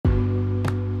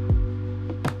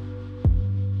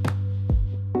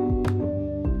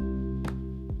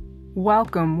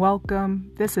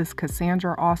Welcome. This is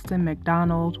Cassandra Austin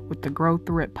McDonald with the Grow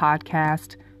Through It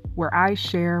podcast, where I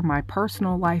share my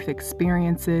personal life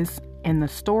experiences and the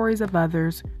stories of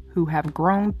others who have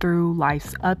grown through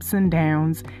life's ups and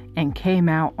downs and came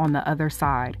out on the other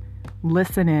side.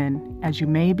 Listen in as you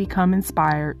may become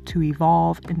inspired to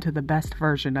evolve into the best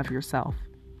version of yourself.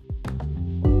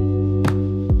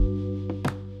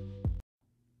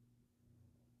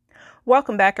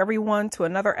 Welcome back, everyone, to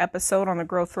another episode on the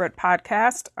Grow Through It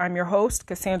podcast. I'm your host,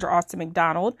 Cassandra Austin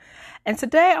McDonald, and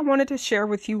today I wanted to share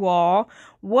with you all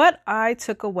what I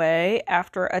took away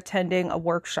after attending a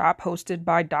workshop hosted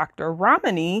by Dr.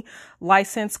 Ramani,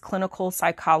 licensed clinical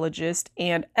psychologist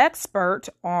and expert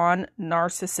on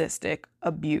narcissistic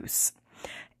abuse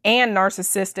and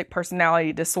narcissistic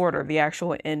personality disorder, the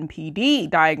actual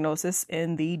NPD diagnosis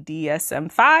in the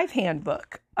DSM-5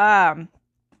 handbook.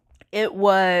 It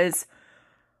was,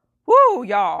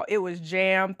 y'all, it was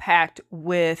jam-packed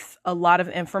with a lot of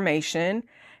information,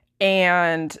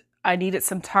 and I needed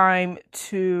some time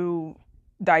to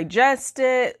digest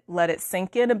it, let it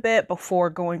sink in a bit before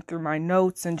going through my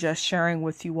notes and just sharing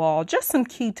with you all just some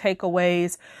key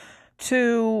takeaways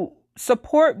to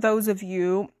support those of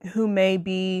you who may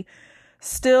be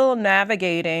still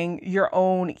navigating your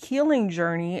own healing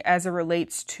journey as it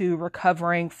relates to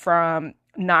recovering from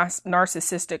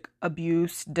narcissistic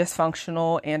abuse,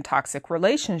 dysfunctional, and toxic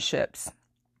relationships.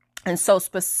 And so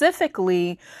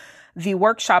specifically, the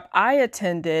workshop I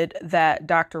attended that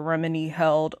Dr. Ramani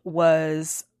held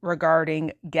was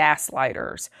regarding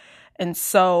gaslighters. And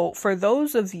so for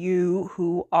those of you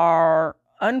who are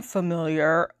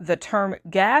unfamiliar, the term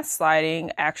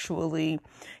gaslighting actually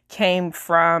came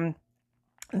from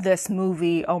this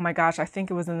movie. Oh my gosh, I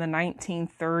think it was in the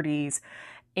 1930s.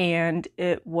 And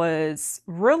it was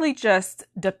really just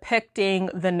depicting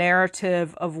the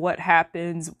narrative of what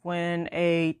happens when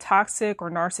a toxic or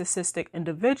narcissistic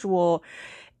individual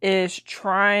is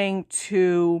trying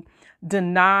to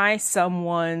deny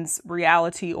someone's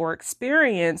reality or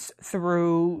experience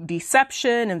through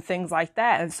deception and things like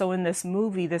that. And so in this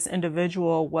movie, this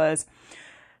individual was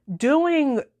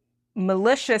doing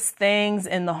malicious things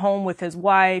in the home with his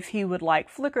wife. He would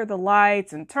flicker the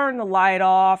lights and turn the light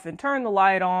off and turn the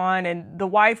light on. And the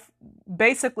wife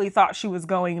basically thought she was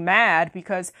going mad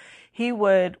because he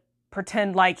would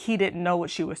pretend like he didn't know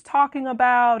what she was talking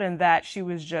about and that she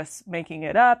was just making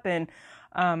it up, and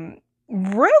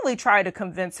really try to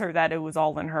convince her that it was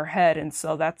all in her head. And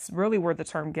so that's really where the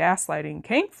term gaslighting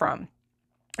came from.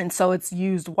 And so it's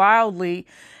used wildly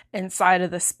inside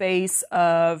of the space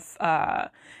of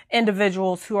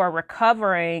individuals who are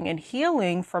recovering and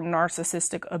healing from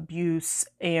narcissistic abuse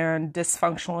and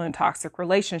dysfunctional and toxic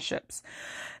relationships.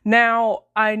 Now,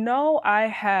 I know I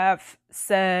have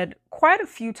said quite a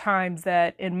few times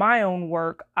that in my own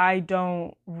work, I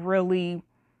don't really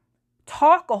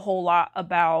talk a whole lot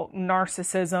about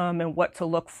narcissism and what to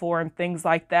look for and things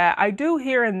like that. I do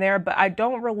here and there, but I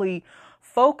don't really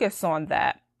focus on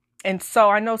that. And so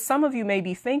I know some of you may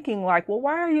be thinking well,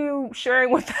 why are you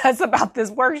sharing with us about this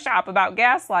workshop about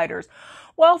gaslighters?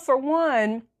 Well, for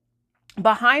one,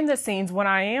 behind the scenes, when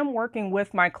I am working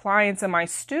with my clients and my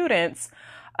students,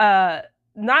 not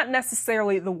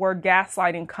necessarily the word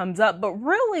gaslighting comes up, but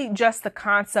really just the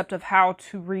concept of how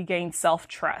to regain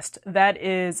self-trust. That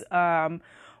is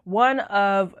one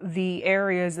of the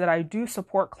areas that I do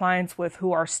support clients with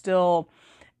who are still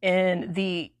in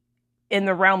the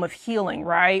realm of healing,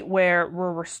 right? Where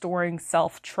we're restoring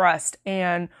self-trust.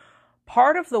 And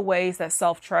part of the ways that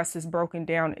self-trust is broken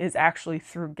down is actually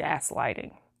through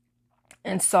gaslighting.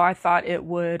 And so I thought it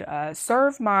would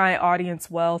serve my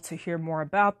audience well to hear more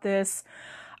about this.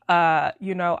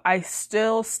 I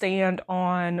still stand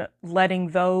on letting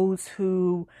those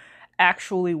who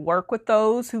actually work with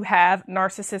those who have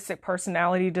narcissistic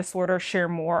personality disorder share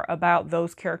more about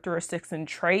those characteristics and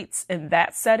traits in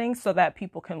that setting so that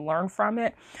people can learn from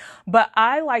it. But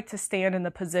I like to stand in the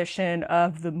position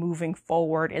of the moving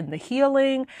forward in the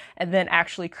healing and then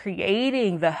actually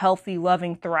creating the healthy,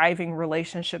 loving, thriving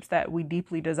relationships that we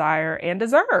deeply desire and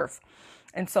deserve.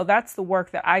 And so that's the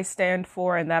work that I stand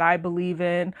for and that I believe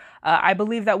in. I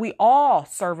believe that we all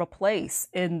serve a place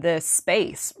in this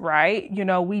space, right?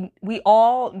 We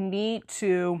all need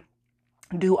to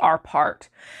do our part.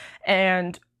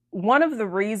 And one of the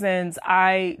reasons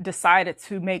I decided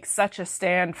to make such a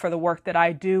stand for the work that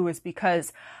I do is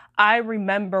because I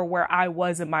remember where I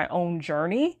was in my own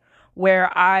journey,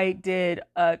 where I did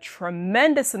a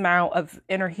tremendous amount of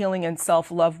inner healing and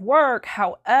self-love work.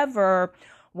 However,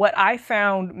 what I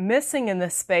found missing in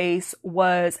this space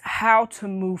was how to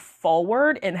move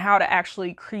forward and how to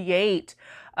actually create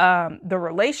the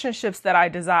relationships that I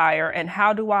desire, and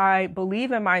how do I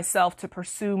believe in myself to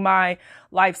pursue my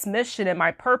life's mission and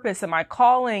my purpose and my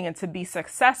calling and to be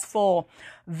successful.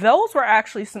 Those were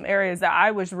actually some areas that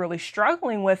I was really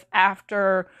struggling with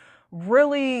after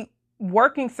really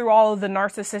working through all of the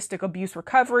narcissistic abuse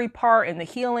recovery part and the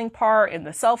healing part and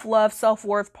the self-love,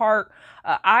 self-worth part.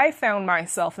 I found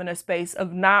myself in a space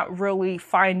of not really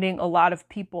finding a lot of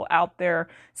people out there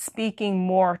speaking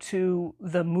more to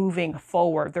the moving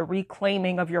forward, the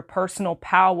reclaiming of your personal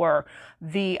power,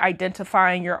 the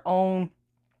identifying your own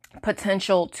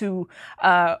potential to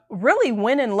really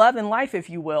win in love and life, if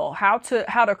you will, how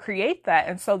to create that.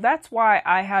 And so that's why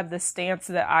I have the stance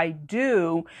that I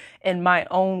do in my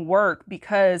own work,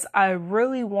 because I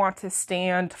really want to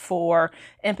stand for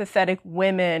empathetic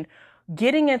women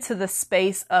getting into the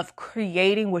space of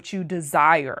creating what you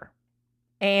desire.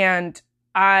 And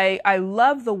I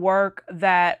love the work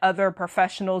that other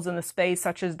professionals in the space,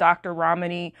 such as Dr.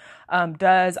 Ramani,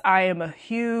 does. I am a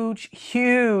huge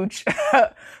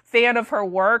fan of her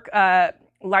work.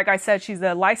 Like I said, she's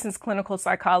a licensed clinical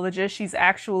psychologist. She's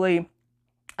actually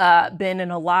been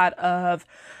in a lot of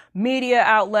media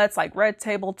outlets like Red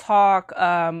Table Talk.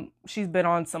 She's been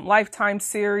on some Lifetime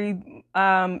series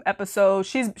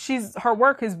episodes. Her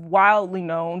work is wildly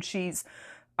known. She's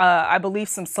I believe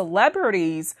some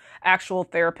celebrities, actual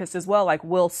therapists as well, like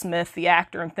Will Smith, the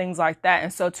actor, and things like that.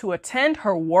 And so to attend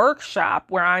her workshop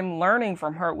where I'm learning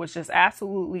from her was just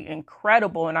absolutely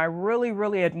incredible. And I really,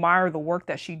 really admire the work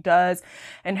that she does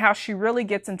and how she really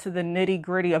gets into the nitty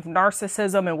gritty of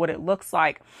narcissism and what it looks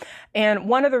like. And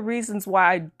one of the reasons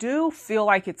why I do feel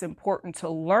like it's important to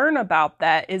learn about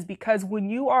that is because when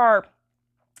you are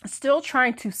still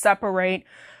trying to separate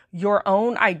your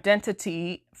own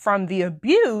identity from the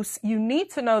abuse, you need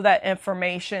to know that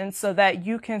information so that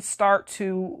you can start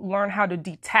to learn how to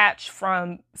detach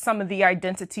from some of the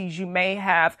identities you may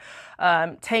have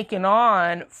taken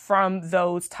on from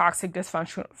those toxic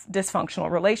dysfunctional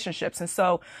relationships. And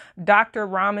so Dr.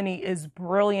 Ramani is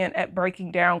brilliant at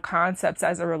breaking down concepts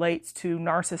as it relates to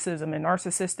narcissism and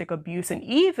narcissistic abuse and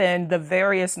even the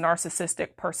various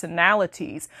narcissistic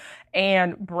personalities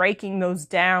and breaking those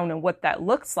down and what that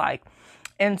looks like.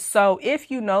 And so if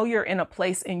you know you're in a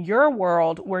place in your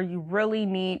world where you really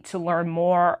need to learn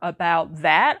more about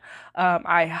that,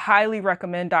 I highly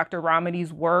recommend Dr.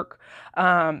 Ramani's work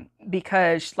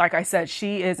because, like I said,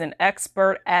 she is an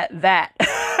expert at that.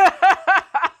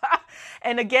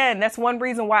 And again, that's one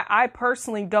reason why I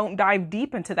personally don't dive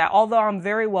deep into that. Although I'm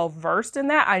very well versed in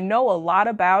that, I know a lot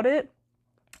about it.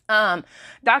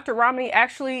 Dr. Ramani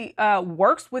actually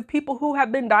works with people who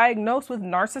have been diagnosed with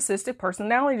narcissistic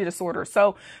personality disorder.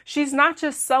 So she's not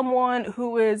just someone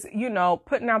who is,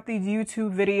 putting out these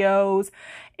YouTube videos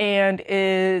and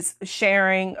is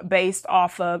sharing based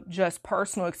off of just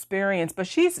personal experience, but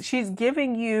she's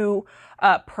giving you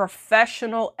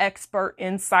professional expert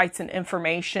insights and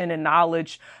information and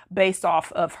knowledge based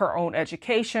off of her own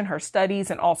education, her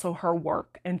studies, and also her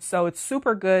work. And so it's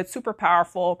super good, super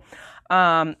powerful.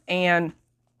 And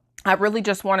I really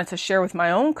just wanted to share with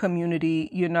my own community,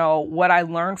 what I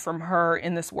learned from her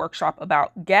in this workshop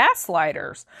about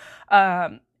gaslighters.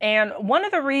 And one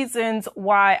of the reasons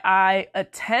why I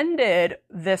attended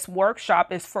this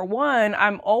workshop is, for one,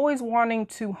 I'm always wanting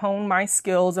to hone my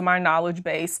skills and my knowledge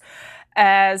base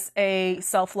as a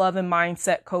self-love and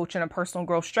mindset coach and a personal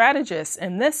growth strategist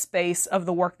in this space of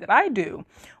the work that I do,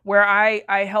 where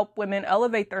I help women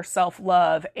elevate their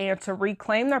self-love and to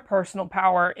reclaim their personal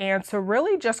power and to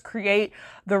really just create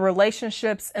the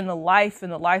relationships and the life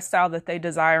and the lifestyle that they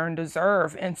desire and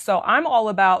deserve. And so I'm all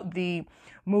about the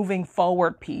moving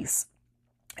forward piece.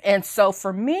 And so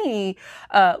for me,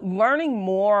 learning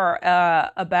more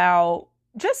about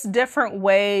just different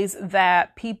ways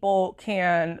that people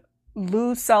can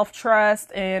lose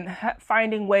self-trust and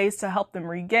finding ways to help them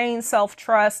regain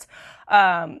self-trust.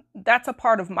 That's a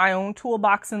part of my own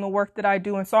toolbox in the work that I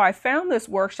do. And so I found this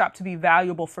workshop to be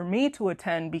valuable for me to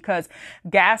attend because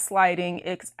gaslighting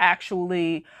is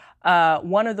actually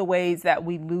one of the ways that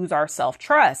we lose our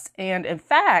self-trust. And in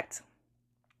fact,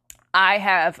 I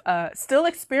have still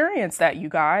experienced that, you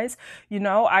guys.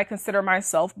 I consider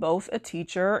myself both a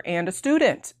teacher and a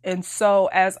student. And so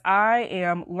as I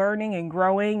am learning and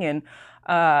growing and,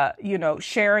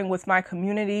 sharing with my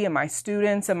community and my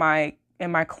students and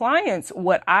my clients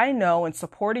what I know and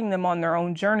supporting them on their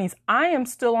own journeys, I am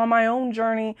still on my own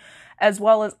journey, as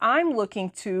well as I'm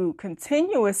looking to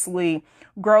continuously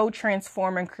grow,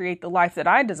 transform, and create the life that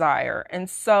I desire. And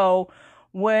so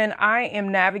when I am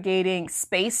navigating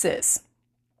spaces,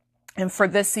 and for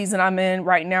this season I'm in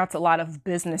right now, it's a lot of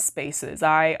business spaces.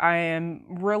 I am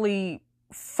really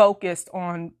focused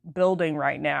on building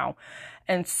right now.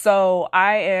 And so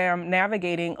I am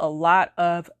navigating a lot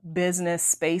of business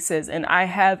spaces, and I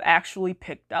have actually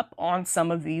picked up on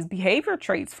some of these behavior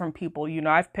traits from people.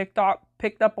 I've picked up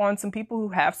on some people who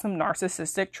have some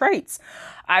narcissistic traits.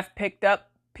 I've picked up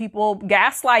people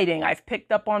gaslighting. I've picked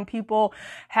up on people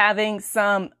having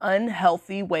some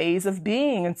unhealthy ways of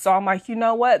being. And so I'm like, you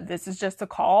know what? This is just a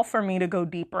call for me to go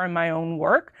deeper in my own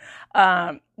work,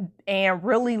 and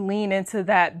really lean into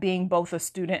that, being both a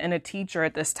student and a teacher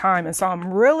at this time. And so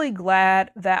I'm really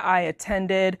glad that I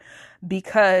attended,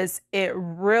 because it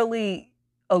really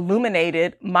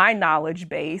illuminated my knowledge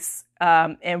base,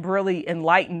 and really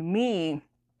enlightened me,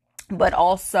 but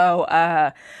also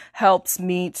helps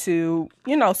me to,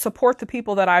 support the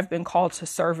people that I've been called to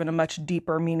serve in a much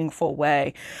deeper, meaningful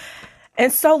way.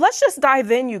 And so let's just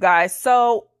dive in, you guys.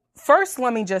 So first,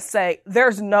 let me just say,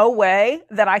 there's no way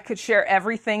that I could share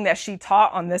everything that she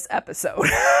taught on this episode.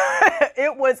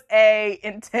 It was a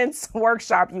intense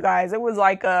workshop, you guys. It was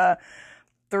like a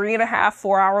 3.5,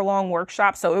 4 hour long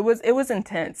workshop. So it was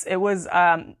intense. It was,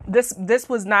 this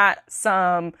was not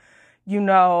some,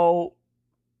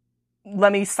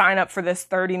 let me sign up for this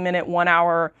 30-minute, 1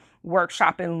 hour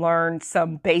workshop and learn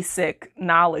some basic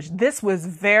knowledge. This was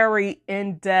very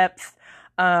in-depth,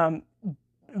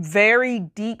 very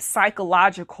deep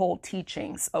psychological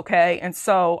teachings. Okay. And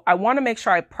so I want to make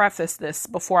sure I preface this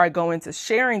before I go into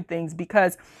sharing things,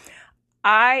 because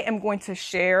I am going to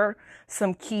share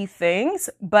some key things,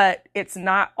 but it's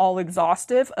not all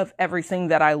exhaustive of everything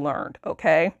that I learned.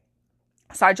 Okay.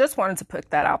 So I just wanted to put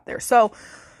that out there. So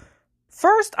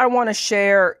first, I want to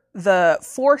share the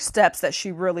 4 steps that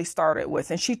she really started with.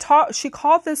 And she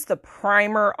called this the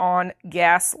primer on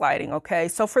gaslighting. Okay.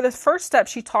 So for the first step,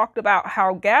 she talked about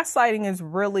how gaslighting is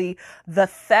really the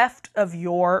theft of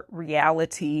your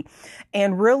reality.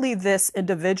 And really, this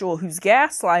individual who's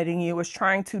gaslighting you is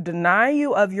trying to deny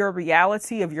you of your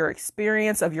reality, of your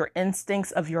experience, of your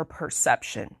instincts, of your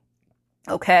perception.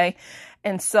 Okay.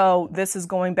 And so this is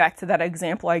going back to that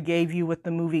example I gave you with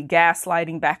the movie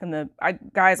Gaslighting back in I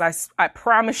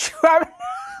promise you,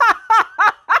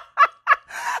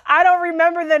 I don't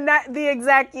remember the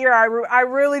exact year. I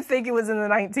really think it was in the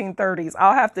 1930s.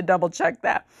 I'll have to double check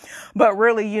that. But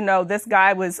really, this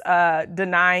guy was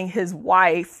denying his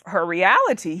wife her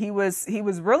reality. He was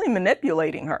really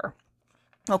manipulating her.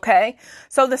 Okay.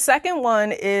 So the second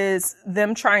one is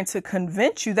them trying to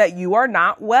convince you that you are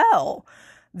not well.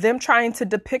 Them trying to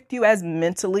depict you as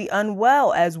mentally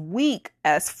unwell, as weak,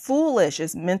 as foolish,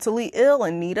 as mentally ill,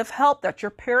 in need of help, that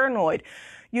you're paranoid.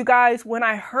 You guys, when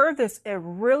I heard this, it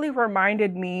really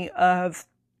reminded me of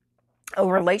a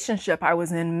relationship I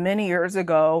was in many years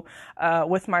ago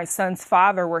with my son's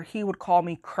father, where he would call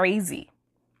me crazy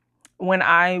when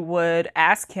I would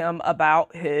ask him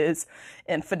about his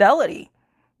infidelity.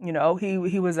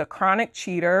 He was a chronic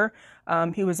cheater.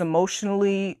 He was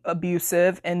emotionally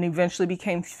abusive and eventually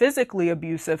became physically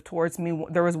abusive towards me.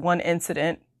 There was one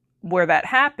incident where that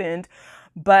happened,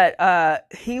 but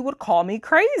he would call me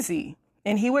crazy,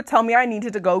 and he would tell me I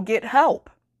needed to go get help.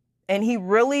 And he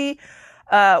really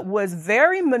was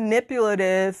very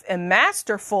manipulative and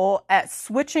masterful at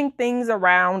switching things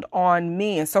around on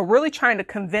me. And so really trying to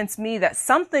convince me that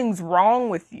something's wrong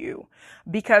with you,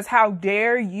 because how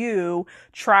dare you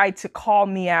try to call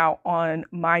me out on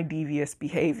my devious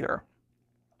behavior.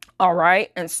 All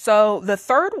right. And so the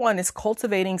third one is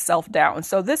cultivating self-doubt. And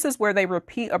so this is where they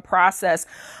repeat a process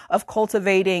of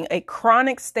cultivating a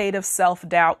chronic state of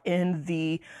self-doubt in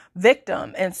the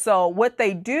victim. And so what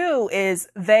they do is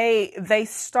they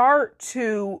start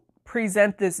to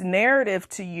present this narrative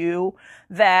to you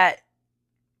that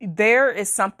there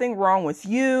is something wrong with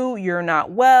you. You're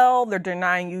not well. They're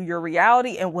denying you your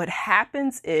reality. And what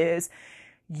happens is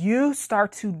you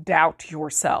start to doubt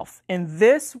yourself. And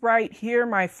this right here,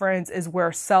 my friends, is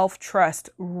where self-trust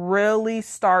really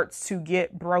starts to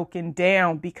get broken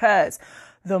down, because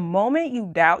the moment you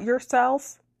doubt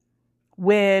yourself,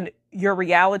 when your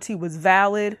reality was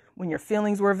valid, when your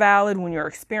feelings were valid, when your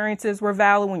experiences were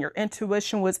valid, when your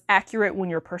intuition was accurate, when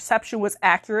your perception was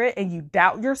accurate, and you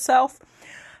doubt yourself,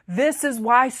 this is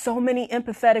why so many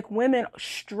empathetic women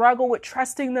struggle with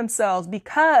trusting themselves,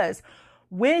 because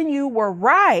when you were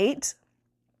right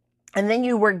and then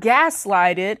you were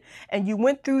gaslighted and you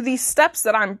went through these steps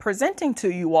that I'm presenting to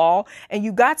you all, and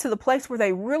you got to the place where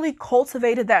they really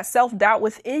cultivated that self-doubt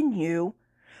within you,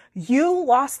 you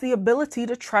lost the ability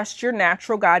to trust your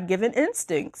natural God-given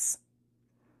instincts.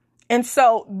 And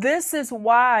so this is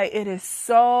why it is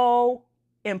so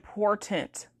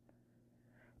important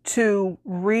to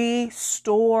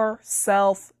restore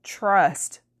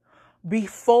self-trust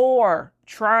before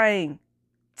trying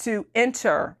to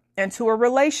enter into a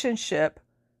relationship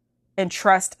and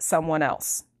trust someone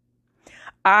else.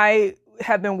 I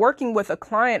have been working with a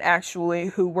client actually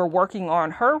who we're working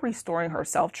on her restoring her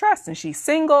self-trust, and she's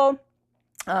single.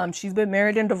 She's been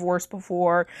married and divorced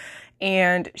before,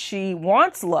 and she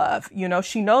wants love. You know,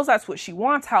 she knows that's what she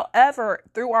wants. However,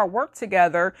 through our work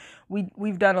together,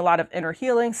 we've done a lot of inner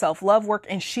healing, self-love work,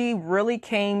 and she really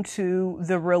came to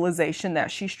the realization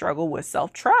that she struggled with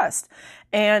self-trust.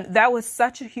 And that was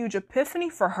such a huge epiphany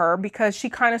for her, because she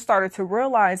kind of started to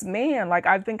realize, man, like,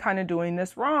 I've been kind of doing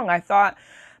this wrong. I thought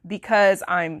because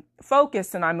I'm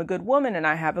focused and I'm a good woman and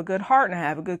I have a good heart and I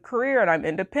have a good career and I'm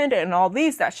independent and all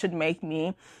these, that should make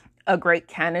me a great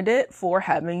candidate for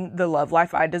having the love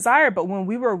life I desire. But when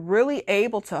we were really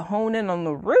able to hone in on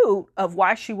the root of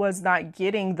why she was not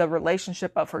getting the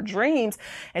relationship of her dreams,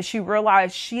 and she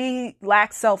realized she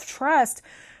lacked self-trust,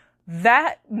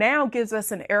 that now gives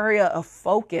us an area of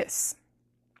focus.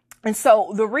 And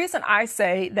so the reason I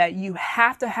say that you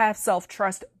have to have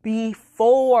self-trust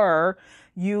before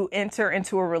you enter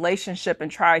into a relationship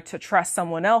and try to trust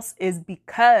someone else is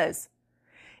because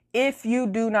if you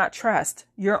do not trust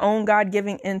your own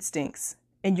God-given instincts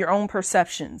and your own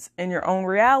perceptions and your own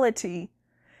reality,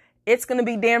 it's going to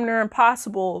be damn near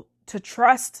impossible to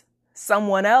trust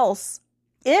someone else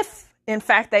if, in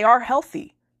fact, they are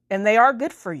healthy and they are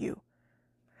good for you.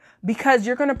 Because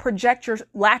you're going to project your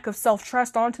lack of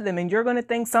self-trust onto them and you're going to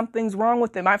think something's wrong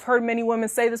with them. I've heard many women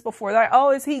say this before. They're like,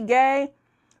 oh, is he gay?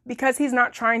 Because he's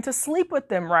not trying to sleep with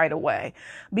them right away,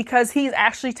 because he's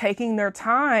actually taking their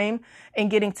time and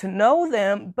getting to know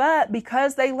them. But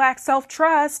because they lack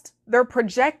self-trust, they're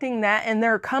projecting that and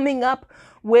they're coming up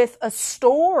with a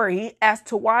story as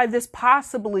to why this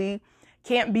possibly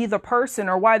can't be the person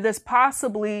or why this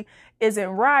possibly isn't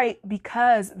right,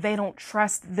 because they don't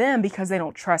trust them, because they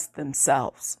don't trust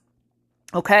themselves.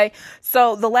 Okay,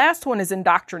 so the last one is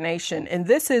indoctrination. And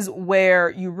this is where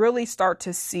you really start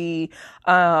to see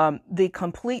the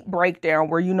complete breakdown,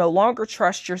 where you no longer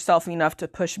trust yourself enough to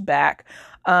push back.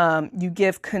 You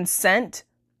give consent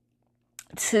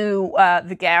to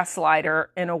the gaslighter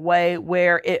in a way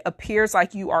where it appears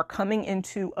like you are coming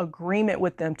into agreement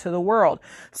with them, to the world.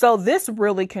 So this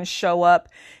really can show up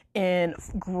in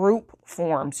group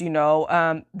forms. You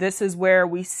know, this is where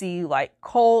we see like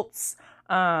cults,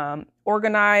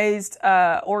 organized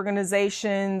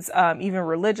organizations, even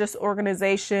religious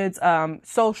organizations,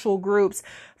 social groups,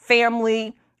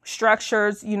 family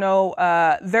structures. You know,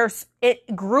 there's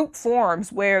group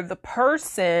forms where the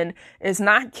person is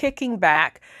not kicking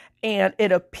back, and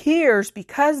it appears,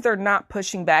 because they're not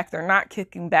pushing back, they're not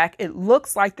kicking back, it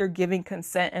looks like they're giving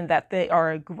consent and that they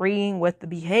are agreeing with the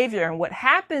behavior. And what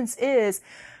happens is,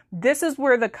 this is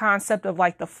where the concept of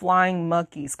like the flying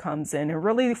monkeys comes in. And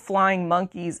really, flying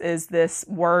monkeys is this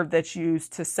word that's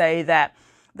used to say that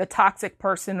the toxic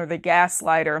person or the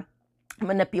gaslighter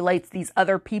manipulates these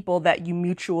other people that you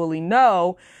mutually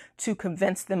know to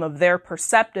convince them of their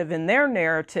perspective and their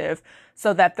narrative,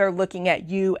 so that they're looking at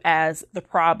you as the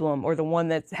problem or the one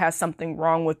that has something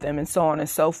wrong with them, and so on and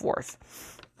so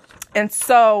forth. And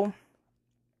so,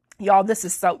 y'all, this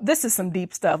is some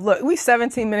deep stuff. Look, we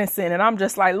 17 minutes in and I'm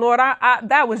just like, Lord,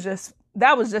 that was just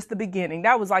the beginning.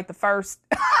 That was like the first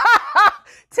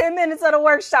 10 minutes of the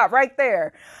workshop right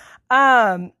there.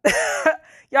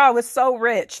 Y'all, it was so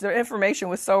rich. The information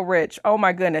was so rich. Oh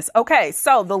my goodness. Okay.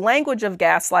 So the language of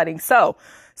gaslighting. So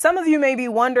some of you may be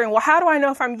wondering, well, how do I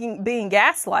know if I'm being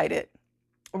gaslighted?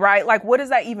 Right? Like, what does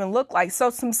that even look like? So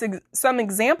some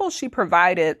examples she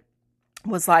provided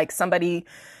was like somebody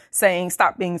saying,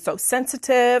 stop being so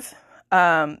sensitive,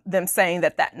 them saying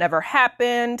that never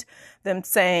happened, them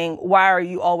saying, why are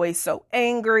you always so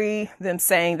angry, them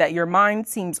saying that your mind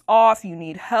seems off, you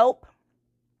need help,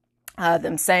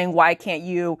 them saying, why can't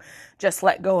you just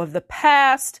let go of the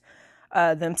past,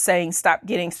 them saying, stop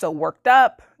getting so worked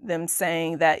up, them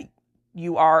saying that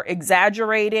you are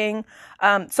exaggerating.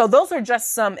 So those are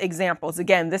just some examples.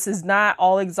 Again, this is not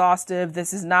all exhaustive.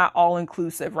 This is not all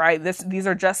inclusive, right? These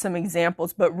are just some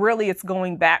examples, but really it's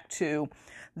going back to,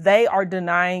 they are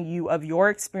denying you of your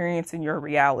experience and your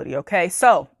reality. Okay.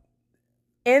 So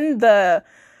in the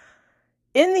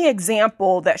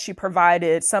example that she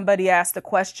provided, somebody asked the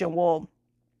question, well,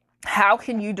 how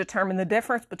can you determine the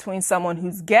difference between someone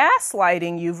who's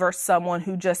gaslighting you versus someone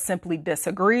who just simply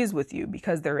disagrees with you?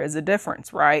 Because there is a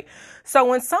difference, right? So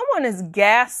when someone is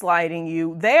gaslighting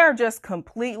you, they are just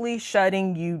completely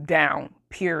shutting you down,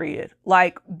 period.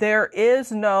 Like, there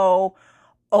is no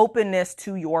openness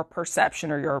to your perception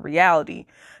or your reality.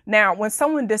 Now, when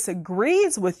someone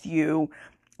disagrees with you,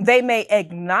 they may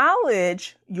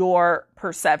acknowledge your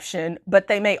perception, but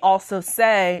they may also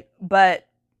say, but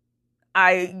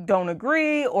I don't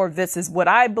agree, or this is what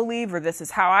I believe, or this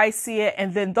is how I see it.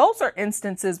 And then those are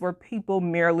instances where people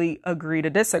merely agree to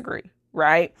disagree,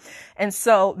 right? And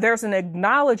so there's an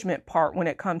acknowledgement part when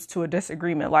it comes to a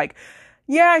disagreement. Like,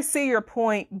 yeah, I see your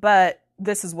point, but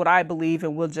this is what I believe,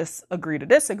 and we'll just agree to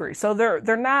disagree. So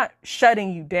they're not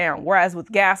shutting you down. Whereas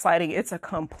with gaslighting, it's a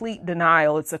complete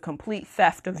denial. It's a complete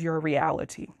theft of your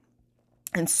reality.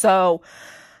 And so,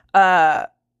 the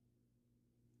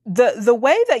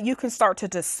way that you can start to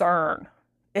discern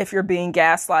if you're being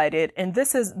gaslighted, and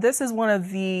this is one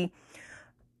of the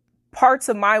parts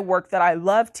of my work that I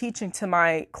love teaching to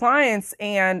my clients.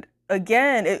 And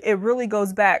again, it really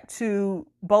goes back to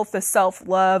both the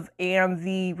self-love and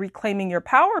the reclaiming your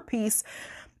power piece,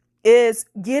 is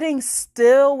getting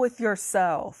still with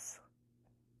yourself.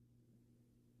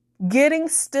 Getting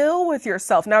still with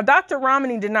yourself. Now, Dr.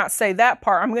 Ramani did not say that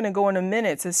part. I'm going to go in a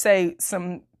minute to say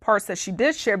some parts that she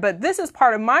did share, but this is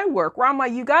part of my work where I'm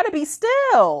like, you got to be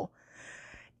still.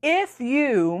 If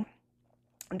you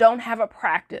don't have a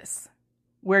practice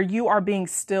where you are being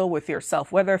still with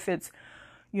yourself, whether if it's,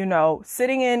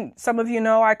 sitting in, some of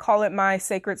I call it my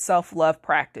sacred self-love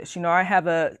practice. I have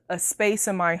a space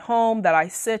in my home that I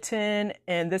sit in,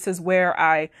 and this is where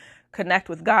I connect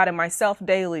with God and myself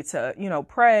daily to,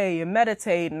 pray and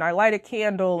meditate, and I light a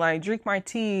candle and I drink my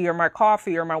tea or my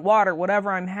coffee or my water,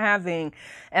 whatever I'm having.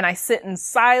 And I sit in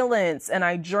silence and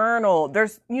I journal.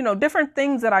 There's, different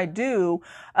things that I do.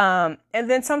 And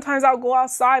then sometimes I'll go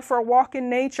outside for a walk in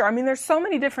nature. I mean, there's so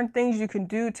many different things you can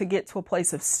do to get to a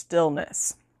place of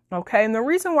stillness. Okay. And the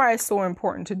reason why it's so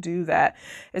important to do that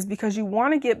is because you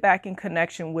want to get back in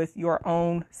connection with your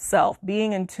own self,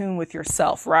 being in tune with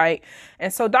yourself, right?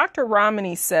 And so Dr.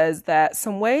 Ramani says that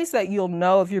some ways that you'll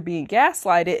know if you're being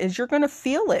gaslighted is you're going to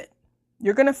feel it.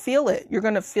 You're going to feel it. You're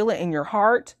going to feel it in your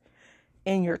heart,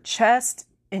 in your chest,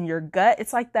 in your gut.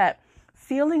 It's like that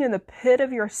feeling in the pit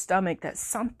of your stomach that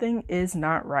something is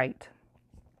not right.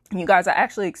 You guys, I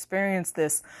actually experienced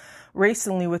this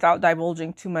recently without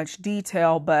divulging too much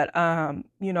detail, but,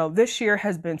 this year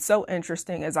has been so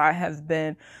interesting as I have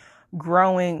been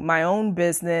growing my own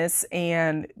business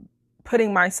and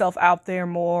putting myself out there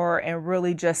more and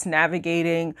really just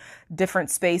navigating different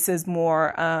spaces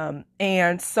more.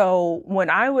 And so when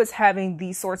I was having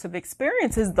these sorts of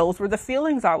experiences, those were the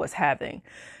feelings I was having.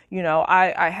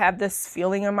 I had this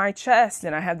feeling in my chest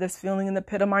and I had this feeling in the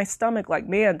pit of my stomach, like,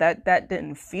 man, that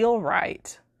didn't feel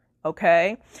right.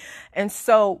 Okay. And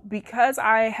so because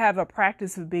I have a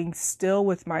practice of being still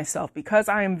with myself, because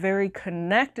I am very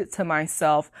connected to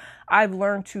myself, I've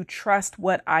learned to trust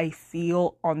what I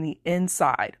feel on the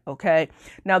inside. Okay.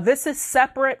 Now this is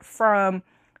separate from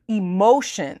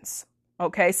emotions.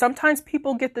 Okay. Sometimes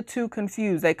people get the two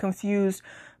confused. They confuse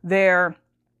their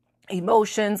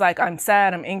emotions, like I'm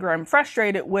sad, I'm angry, I'm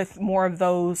frustrated, with more of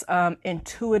those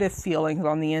intuitive feelings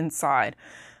on the inside.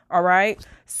 All right.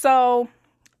 So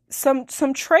some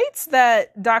traits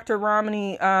that Dr.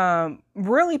 Ramani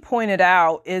really pointed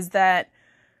out is that,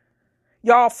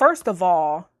 y'all, first of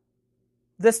all,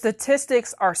 the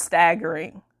statistics are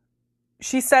staggering.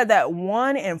 She said that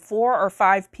 1 in 4 or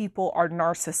 5 people are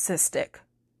narcissistic.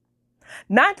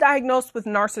 Not diagnosed with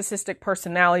narcissistic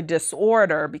personality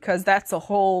disorder, because that's a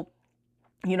whole,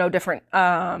 different,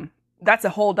 that's a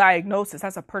whole diagnosis.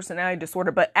 That's a personality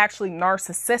disorder, but actually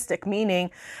narcissistic,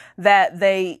 meaning that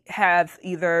they have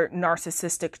either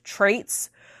narcissistic traits,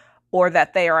 or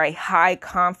that they are a high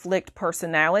conflict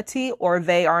personality, or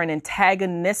they are an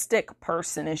antagonistic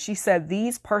person. And she said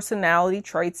these personality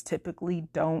traits typically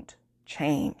don't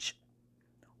change.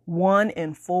 1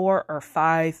 in 4 or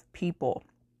 5 people.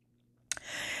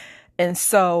 And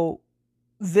so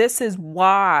this is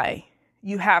why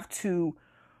you have to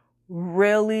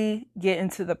really get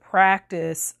into the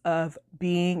practice of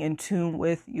being in tune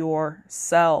with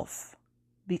yourself,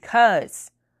 because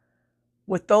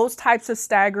with those types of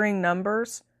staggering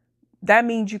numbers, that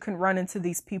means you can run into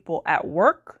these people at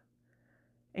work,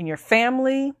 in your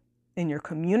family, in your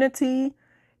community,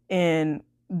 in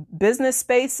business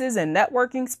spaces and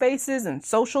networking spaces and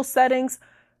social settings.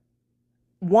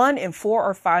 1 in 4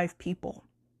 or 5 people.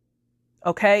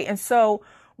 Okay. And so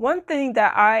one thing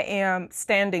that I am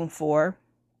standing for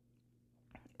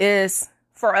is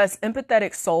for us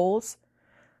empathetic souls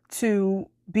to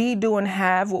be, do, and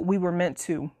have what we were meant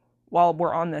to while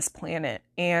we're on this planet.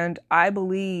 And I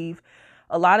believe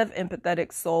a lot of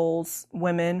empathetic souls,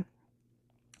 women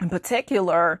in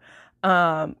particular,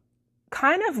 kind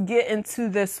of get into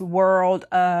this world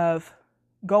of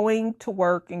going to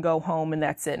work and go home and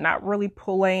that's it. Not really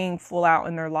playing full out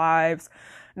in their lives.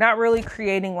 not really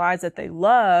creating lives that they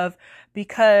love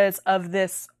because of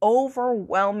this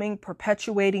overwhelming,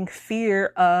 perpetuating fear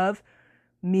of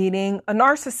meeting a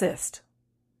narcissist.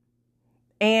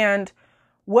 And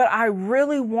what I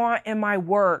really want in my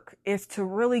work is to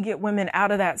really get women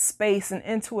out of that space and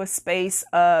into a space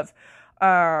of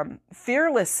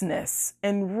fearlessness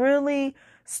and really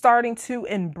starting to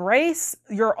embrace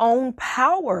your own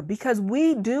power, because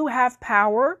we do have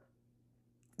power.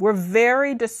 We're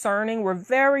very discerning. We're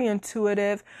very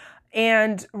intuitive,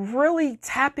 and really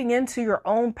tapping into your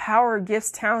own power,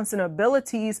 gifts, talents, and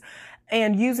abilities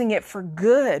and using it for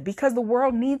good, because the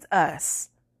world needs us.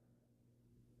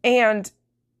 And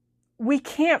we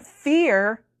can't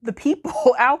fear the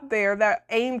people out there that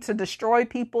aim to destroy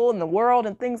people in the world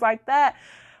and things like that.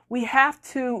 We have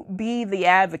to be the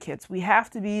advocates. We have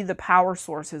to be the power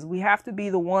sources. We have to be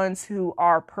the ones who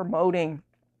are promoting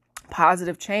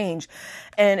positive change.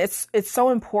 And it's so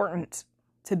important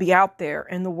to be out there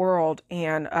in the world.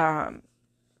 And,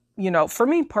 for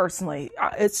me personally,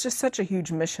 it's just such a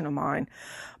huge mission of mine.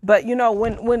 But,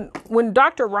 when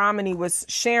Dr. Ramani was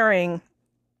sharing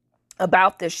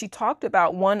about this, she talked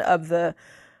about one of the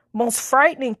most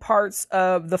frightening parts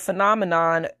of the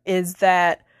phenomenon is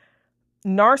that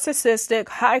narcissistic,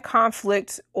 high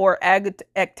conflict, or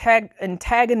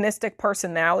antagonistic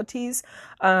personalities,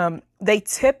 they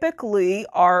typically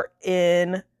are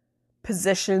in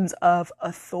positions of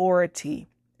authority.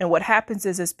 And what happens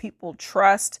is people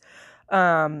trust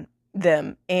them,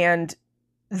 and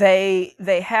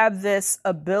they have this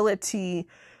ability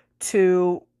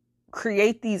to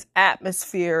create these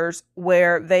atmospheres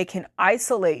where they can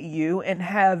isolate you and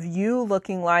have you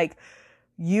looking like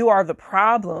you are the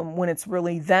problem when it's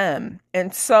really them.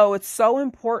 And so it's so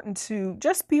important to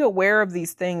just be aware of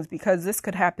these things, because this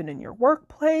could happen in your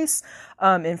workplace,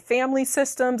 in family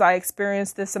systems. I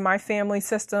experienced this in my family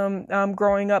system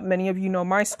growing up. Many of you know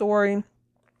my story.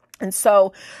 And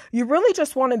so you really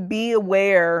just want to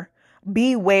beware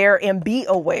and be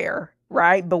aware,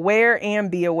 right? Beware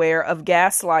and be aware of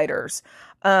gaslighters.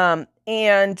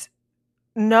 And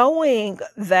knowing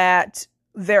that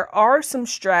there are some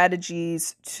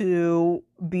strategies to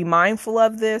be mindful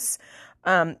of this.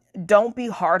 Don't be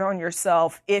hard on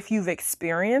yourself if you've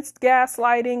experienced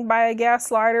gaslighting by a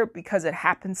gaslighter, because it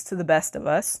happens to the best of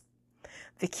us.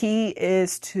 The key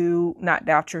is to not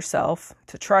doubt yourself,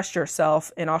 to trust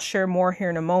yourself. And I'll share more here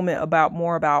in a moment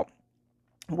about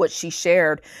what she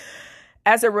shared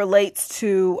as it relates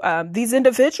to these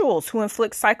individuals who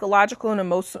inflict psychological and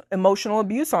emotional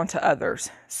abuse onto others.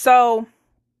 So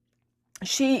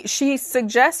she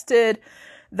suggested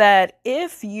that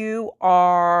if you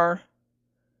are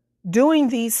doing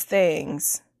these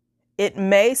things, it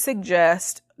may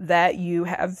suggest that you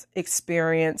have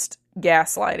experienced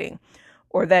gaslighting,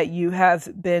 or that you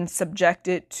have been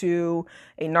subjected to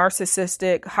a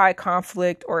narcissistic, high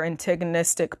conflict, or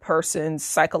antagonistic person's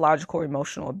psychological or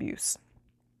emotional abuse.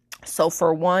 So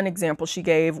for one example she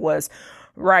gave was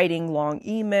writing long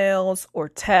emails or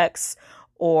texts,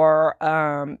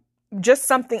 or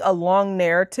just a long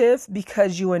narrative,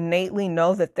 because you innately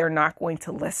know that they're not going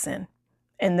to listen.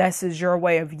 And this is your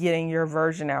way of getting your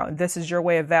version out. This is your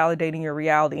way of validating your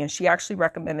reality. And she actually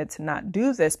recommended to not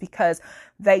do this because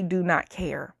they do not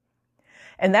care.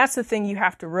 And that's the thing you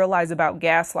have to realize about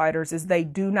gaslighters, is they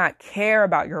do not care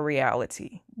about your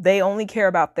reality. They only care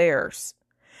about theirs.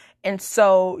 And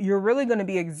so you're really going to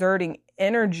be exerting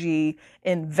energy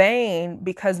in vain,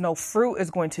 because no fruit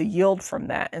is going to yield from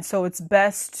that. And so it's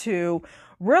best to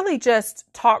really just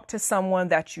talk to someone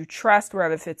that you trust,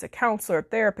 whether if it's a counselor, a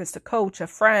therapist, a coach, a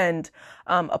friend,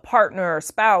 a partner, a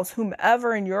spouse,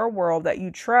 whomever in your world that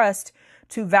you trust,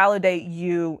 to validate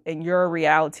you and your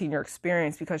reality and your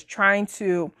experience. Because trying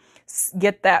to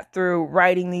get that through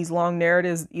writing these long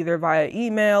narratives, either via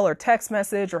email or text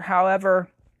message or however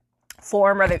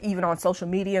form, or even on social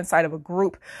media inside of a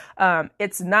group,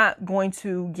 it's not going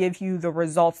to give you the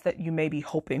results that you may be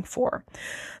hoping for.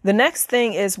 The next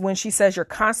thing is when she says you're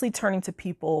constantly turning to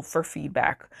people for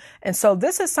feedback. And so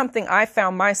this is something I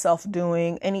found myself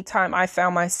doing anytime I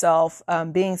found myself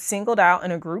being singled out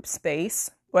in a group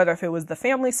space, whether if it was the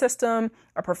family system,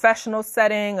 a professional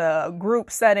setting, a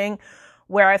group setting,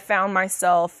 where I found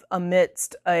myself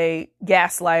amidst a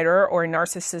gaslighter or a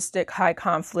narcissistic, high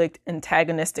conflict,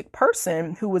 antagonistic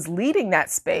person who was leading that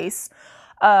space,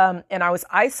 and I was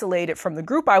isolated from the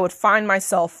group. I would find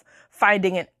myself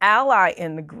finding an ally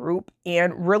in the group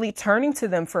and really turning to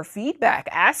them for feedback,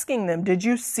 asking them, did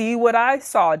you see what I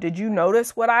saw? Did you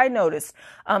notice what I noticed?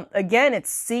 Again, it's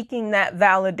seeking that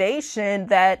validation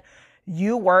that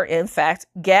you were in fact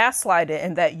gaslighted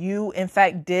and that you in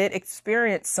fact did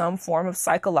experience some form of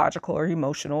psychological or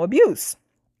emotional abuse.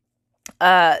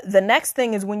 The next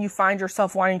thing is when you find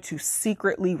yourself wanting to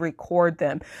secretly record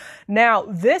them. Now,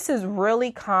 this is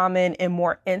really common in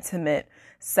more intimate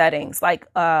settings, like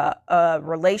a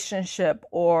relationship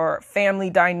or family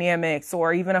dynamics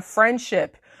or even a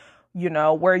friendship,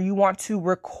 where you want to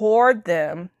record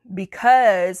them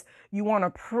because you want to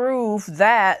prove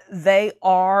that they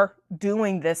are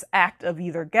doing this act of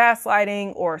either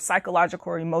gaslighting or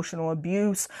psychological or emotional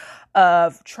abuse,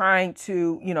 of trying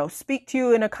to, speak to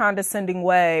you in a condescending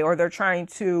way, or they're trying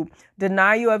to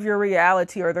deny you of your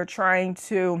reality, or they're trying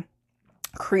to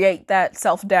create that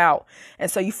self-doubt.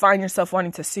 And so you find yourself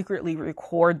wanting to secretly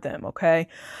record them. Okay.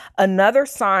 Another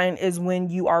sign is when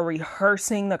you are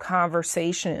rehearsing the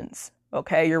conversations.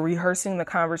 Okay. You're rehearsing the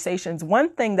conversations. One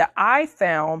thing that I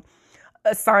found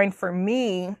a sign for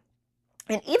me,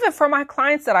 and even for my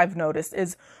clients that I've noticed,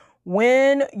 is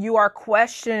when you are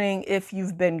questioning if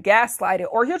you've been gaslighted,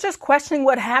 or you're just questioning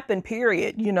what happened,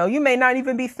 period. You may not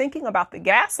even be thinking about the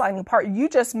gaslighting part. You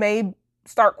just may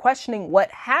start questioning what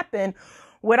happened.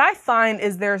 What I find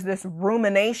is there's this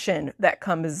rumination that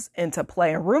comes into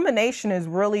play. And rumination is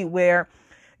really where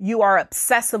you are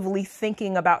obsessively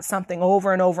thinking about something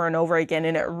over and over and over again,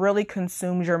 and it really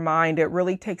consumes your mind. It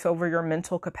really takes over your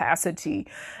mental capacity.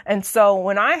 And so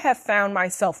when I have found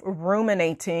myself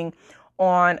ruminating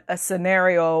on a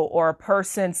scenario or a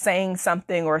person saying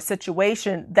something or a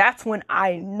situation, that's when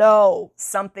I know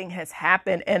something has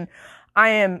happened, and I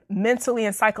am mentally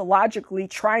and psychologically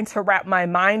trying to wrap my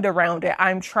mind around it.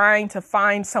 I'm trying to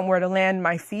find somewhere to land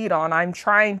my feet on. I'm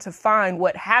trying to find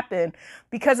what happened,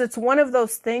 because it's one of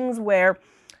those things where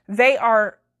they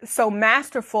are so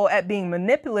masterful at being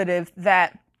manipulative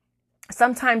that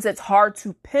sometimes it's hard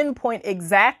to pinpoint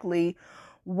exactly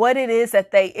what it is that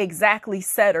they exactly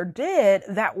said or did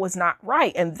that was not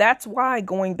right. And that's why,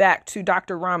 going back to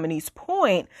Dr. Ramani's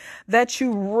point, that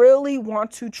you really want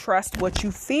to trust what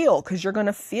you feel, because you're going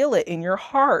to feel it in your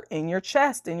heart, in your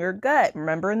chest, in your gut.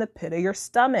 Remember, in the pit of your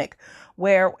stomach,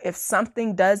 where if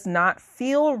something does not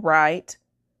feel right,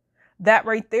 that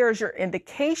right there is your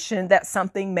indication that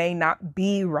something may not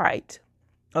be right.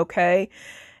 Okay.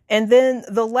 And then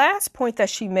the last point that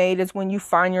she made is when you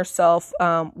find yourself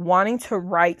wanting to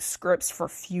write scripts for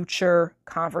future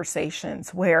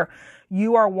conversations, where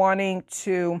you are wanting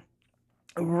to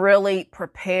really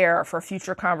prepare for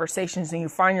future conversations and you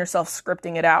find yourself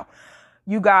scripting it out.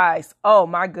 You guys, oh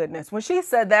my goodness. When she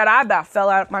said that, I about fell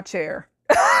out of my chair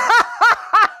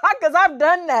because I've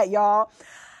done that, y'all.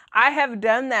 I have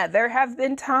done that. There have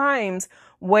been times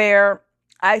where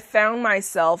I found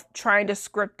myself trying to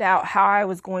script out how I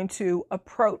was going to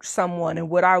approach someone and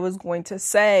what I was going to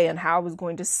say and how I was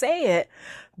going to say it,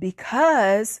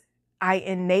 because I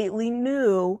innately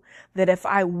knew that if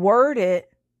I word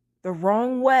it the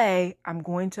wrong way, I'm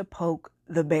going to poke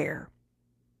the bear.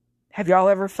 Have y'all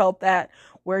ever felt that?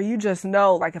 Where you just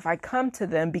know, like, if I come to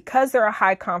them because they're a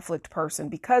high conflict person,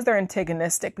 because they're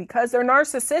antagonistic, because they're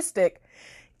narcissistic,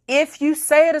 if you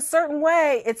say it a certain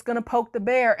way, it's going to poke the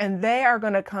bear, and they are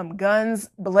going to come guns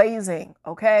blazing.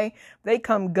 Okay. They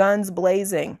come guns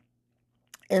blazing.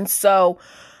 And so,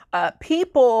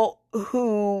 people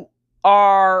who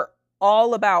are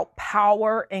all about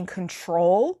power and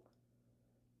control,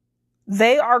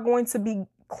 they are going to be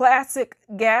classic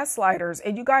gaslighters.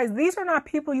 And you guys, these are not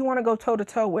people you want to go toe to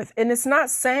toe with. And it's not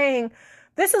saying,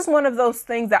 this is one of those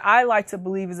things that I like to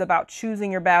believe is about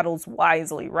choosing your battles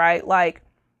wisely, right? Like,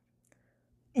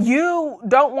 you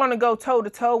don't want to go toe to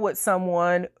toe with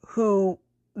someone who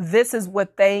this is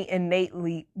what they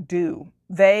innately do.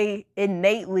 They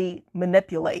innately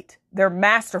manipulate. They're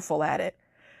masterful at it.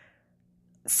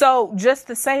 So just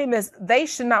the same as they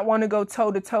should not want to go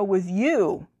toe to toe with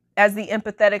you as the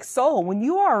empathetic soul. When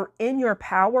you are in your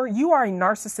power, you are a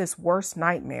narcissist's worst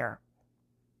nightmare.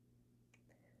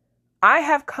 I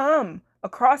have come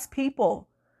across people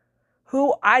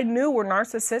who I knew were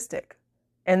narcissistic,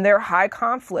 and they're high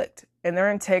conflict, and they're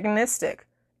antagonistic,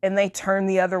 and they turn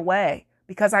the other way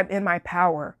because I'm in my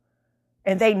power.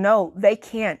 And they know they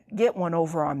can't get one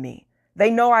over on me.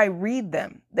 They know I read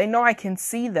them. They know I can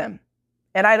see them,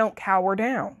 and I don't cower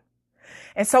down.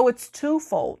 And so it's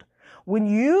twofold. When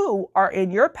you are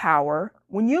in your power,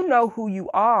 when you know who you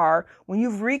are, when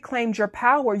you've reclaimed your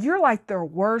power, you're like their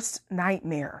worst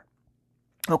nightmare.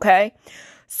 Okay?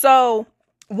 So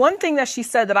one thing that she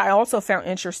said that I also found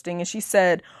interesting is she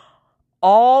said,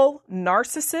 all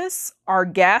narcissists are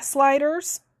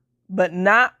gaslighters, but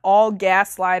not all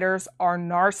gaslighters are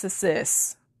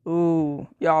narcissists. Ooh,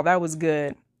 y'all, that was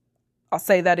good. I'll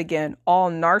say that again. All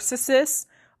narcissists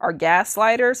are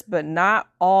gaslighters, but not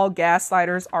all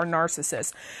gaslighters are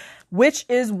narcissists, which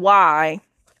is why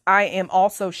I am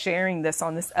also sharing this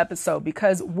on this episode,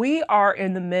 because we are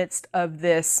in the midst of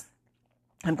this,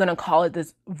 I'm going to call it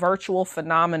this virtual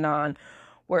phenomenon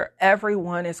where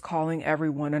everyone is calling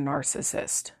everyone a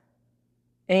narcissist.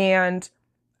 And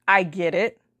I get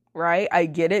it, right? I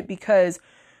get it, because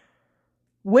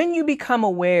when you become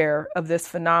aware of this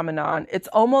phenomenon, it's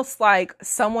almost like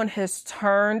someone has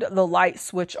turned the light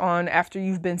switch on after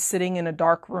you've been sitting in a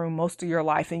dark room most of your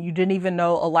life and you didn't even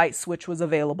know a light switch was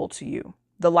available to you.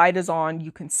 The light is on,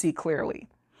 you can see clearly.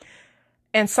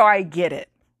 And so I get it.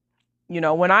 You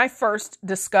know, when I first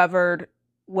discovered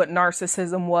what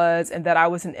narcissism was and that I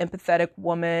was an empathetic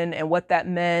woman and what that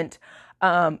meant,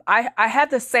 I had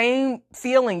the same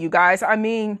feeling, you guys. I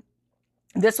mean,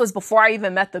 this was before I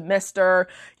even met the mister.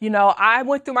 You know, I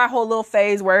went through my whole little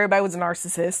phase where everybody was a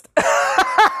narcissist.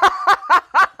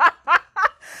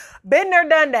 Been there,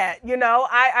 done that. You know,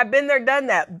 I've been there, done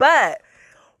that. But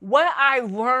what I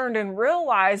learned and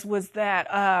realized was that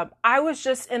I was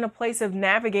just in a place of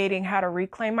navigating how to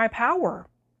reclaim my power.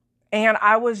 And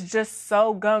I was just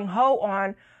so gung-ho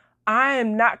on, I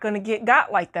am not going to get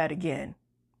got like that again.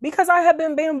 Because I had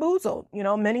been bamboozled. You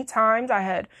know, many times I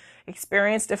had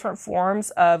experienced different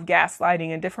forms of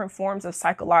gaslighting and different forms of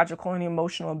psychological and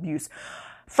emotional abuse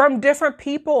from different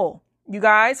people, you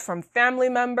guys, from family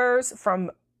members,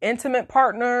 from intimate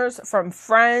partners, from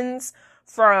friends,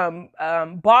 from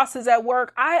bosses at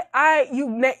work.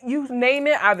 You name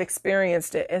it, I've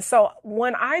experienced it. And so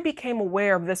when I became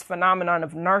aware of this phenomenon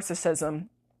of narcissism,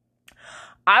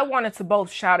 I wanted to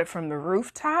both shout it from the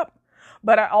rooftop,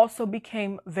 but I also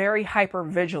became very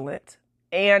hypervigilant.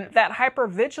 And that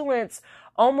hypervigilance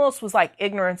almost was like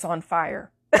ignorance on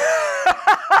fire.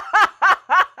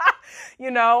 You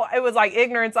know, it was like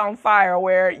ignorance on fire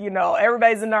where, you know,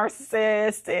 everybody's a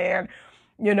narcissist and,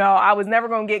 you know, I was never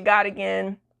going to get got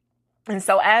again. And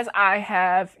so as I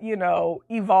have, you know,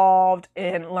 evolved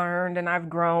and learned and I've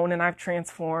grown and I've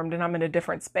transformed and I'm in a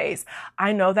different space,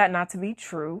 I know that not to be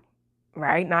true.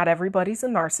 Right? Not everybody's a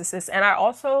narcissist. And I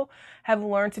also have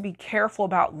learned to be careful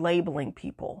about labeling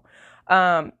people.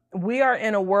 We are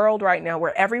in a world right now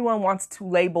where everyone wants to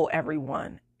label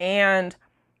everyone. And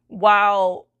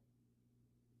while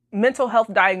mental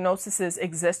health diagnoses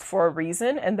exist for a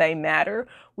reason and they matter,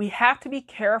 we have to be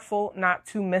careful not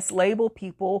to mislabel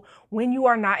people when you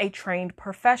are not a trained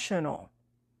professional.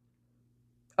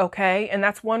 Okay? And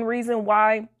that's one reason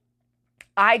why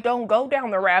I don't go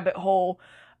down the rabbit hole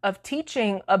of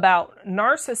teaching about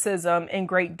narcissism in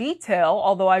great detail,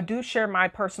 although I do share my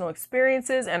personal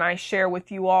experiences and I share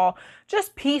with you all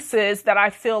just pieces that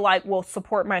I feel like will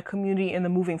support my community in the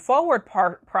moving forward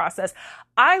process.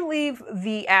 I leave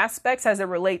the aspects as it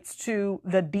relates to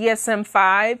the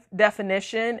DSM-5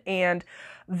 definition and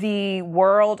the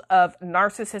world of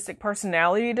narcissistic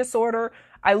personality disorder.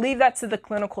 I leave that to the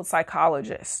clinical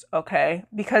psychologist, okay?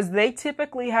 Because they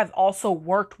typically have also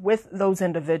worked with those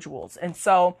individuals. And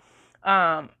so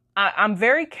I'm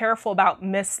very careful about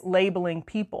mislabeling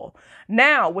people.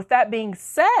 Now, with that being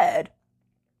said,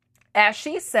 as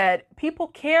she said, people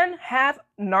can have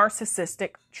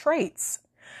narcissistic traits.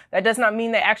 That does not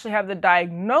mean they actually have the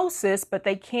diagnosis, but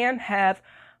they can have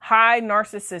high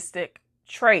narcissistic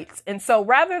traits. And so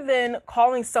rather than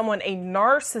calling someone a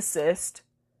narcissist,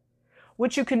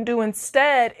 what you can do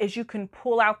instead is you can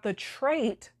pull out the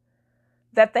trait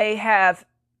that they have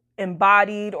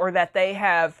embodied or that they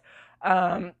have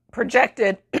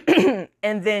projected,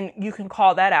 and then you can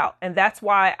call that out. And that's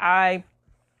why I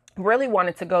really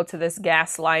wanted to go to this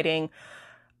gaslighting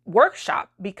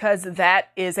workshop, because that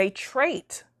is a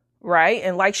trait, right?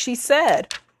 And like she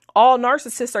said, all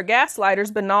narcissists are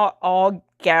gaslighters, but not all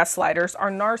gaslighters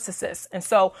are narcissists. And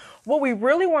so what we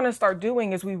really want to start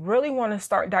doing is we really want to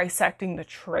start dissecting the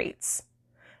traits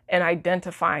and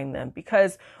identifying them,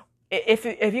 because if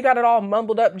you got it all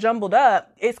mumbled up, jumbled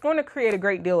up, it's going to create a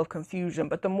great deal of confusion.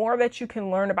 But the more that you can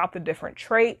learn about the different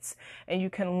traits and you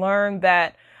can learn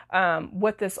that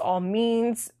what this all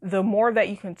means, the more that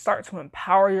you can start to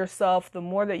empower yourself, the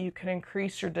more that you can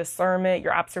increase your discernment,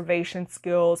 your observation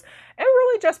skills, and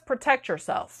really just protect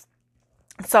yourself.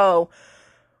 So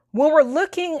when we're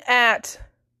looking at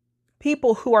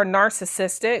people who are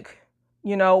narcissistic,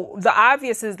 you know, the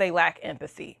obvious is they lack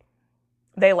empathy.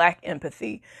 They lack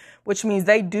empathy, which means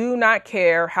they do not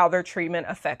care how their treatment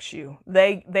affects you.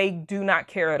 They do not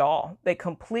care at all. They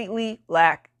completely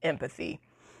lack empathy.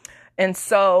 And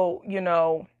so, you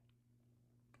know,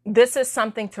 this is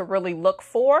something to really look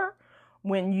for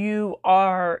when you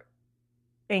are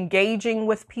engaging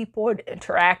with people,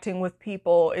 interacting with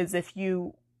people, is if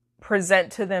you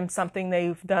present to them something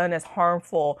they've done as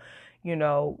harmful,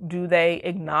 do they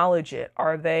acknowledge it?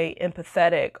 Are they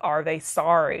empathetic? Are they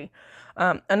sorry?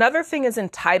 Another thing is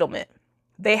entitlement.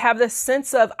 They have this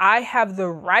sense of, I have the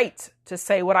right to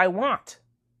say what I want.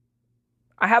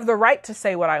 I have the right to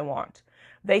say what I want.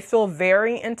 They feel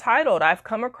very entitled. I've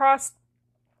come across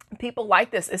people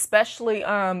like this, especially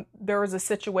there was a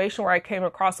situation where I came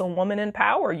across a woman in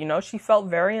power. She felt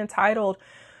very entitled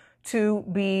to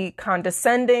be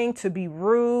condescending, to be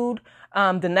rude.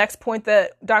 The next point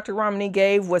that Dr. Ramani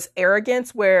gave was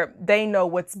arrogance, where they know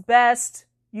what's best.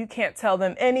 You can't tell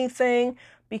them anything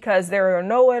because they're a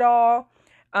know-it-all.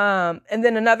 And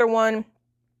then another one,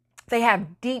 they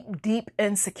have deep, deep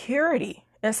insecurity.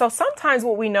 And so sometimes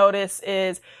what we notice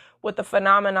is with the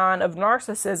phenomenon of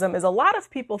narcissism is a lot of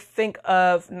people think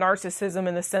of narcissism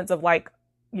in the sense of like,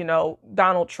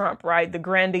 Donald Trump, right? The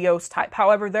grandiose type.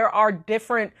 However, there are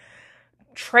different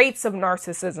traits of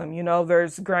narcissism.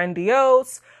 There's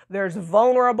grandiose, there's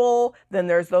vulnerable, then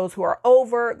there's those who are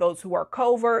overt, those who are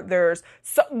covert. There's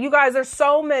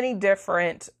so many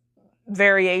different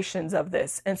variations of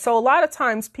this. And so a lot of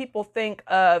times people think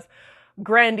of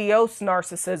grandiose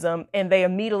narcissism and they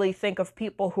immediately think of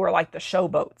people who are like the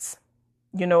showboats.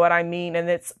 You know what I mean? And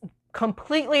it's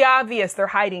completely obvious they're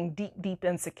hiding deep, deep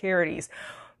insecurities.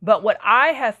 But what I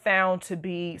have found to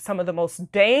be some of the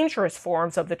most dangerous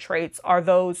forms of the traits are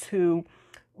those who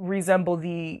resemble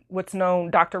what's known,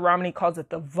 Dr. Ramani calls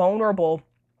it the vulnerable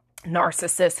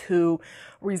narcissist, who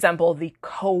resemble the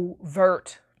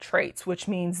covert traits, which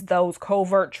means those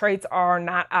covert traits are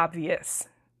not obvious.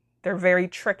 They're very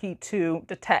tricky to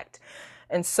detect.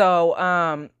 And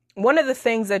so one of the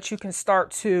things that you can start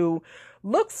to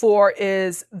look for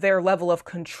is their level of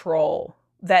control,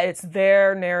 that it's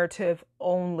their narrative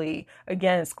only.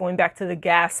 Again, it's going back to the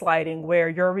gaslighting, where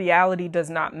your reality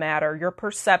does not matter, your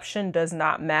perception does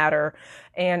not matter,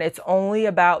 and it's only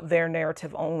about their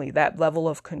narrative only, that level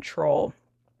of control.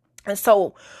 And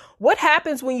so what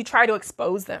happens when you try to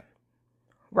expose them,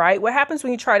 right? What happens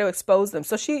when you try to expose them?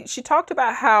 So she talked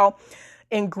about how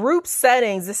in group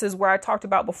settings, this is where I talked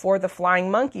about before, the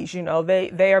flying monkeys,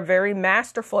 they are very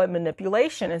masterful at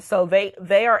manipulation. And so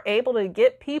they are able to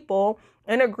get people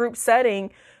in a group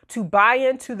setting to buy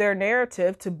into their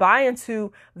narrative, to buy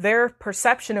into their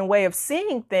perception and way of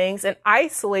seeing things, and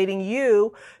isolating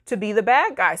you to be the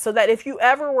bad guy, so that if you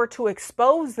ever were to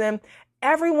expose them,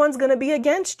 everyone's going to be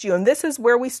against you. And this is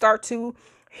where we start to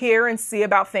hear and see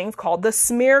about things called the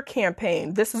smear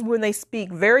campaign. This is when they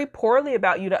speak very poorly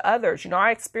about you to others.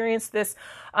 I experienced this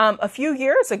a few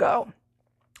years ago,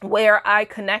 where I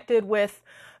connected with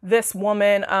this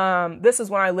woman. This is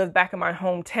when I lived back in my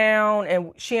hometown,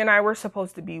 and she and I were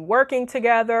supposed to be working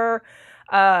together,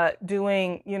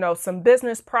 doing, some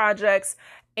business projects.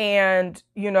 And,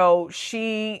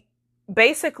 she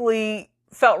basically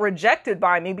felt rejected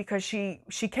by me because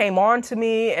she came on to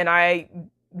me and I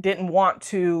didn't want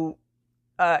to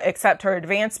accept her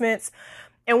advancements.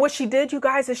 And what she did, you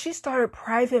guys, is she started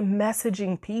private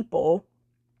messaging people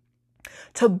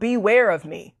to beware of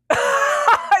me.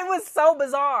 It was so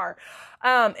bizarre.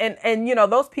 And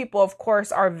those people, of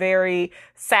course, are very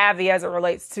savvy as it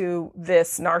relates to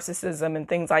this narcissism and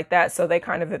things like that. So they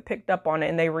kind of had picked up on it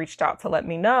and they reached out to let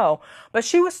me know. But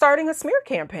she was starting a smear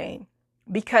campaign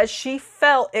because she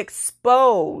felt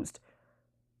exposed.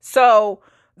 So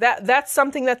that's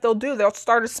something that they'll do. They'll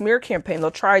start a smear campaign.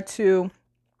 They'll try to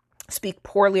speak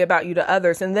poorly about you to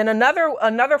others. And then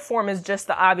another form is just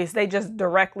the obvious. They just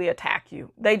directly attack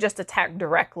you. They just attack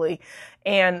directly,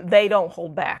 and they don't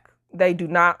hold back. They do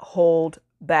not hold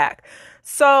back.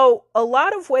 So a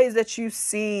lot of ways that you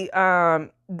see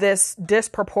this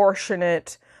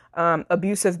disproportionate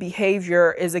abusive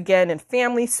behavior is, again, in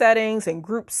family settings and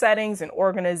group settings and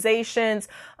organizations,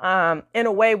 in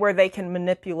a way where they can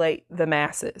manipulate the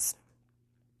masses.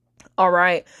 All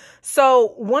right.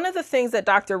 So one of the things that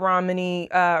Dr. Ramani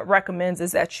recommends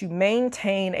is that you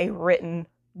maintain a written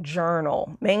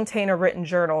journal. Maintain a written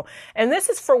journal. And this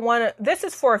is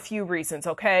for a few reasons.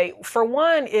 Okay. For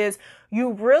one is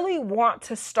you really want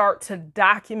to start to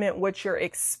document what you're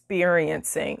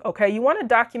experiencing. Okay. You want to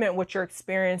document what you're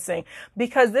experiencing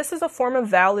because this is a form of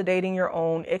validating your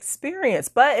own experience,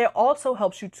 but it also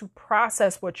helps you to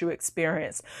process what you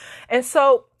experience. And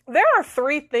so there are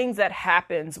three things that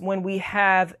happens when we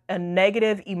have a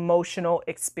negative emotional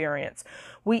experience.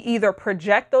 We either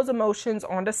project those emotions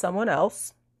onto someone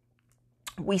else,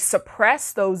 we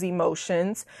suppress those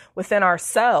emotions within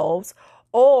ourselves,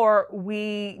 or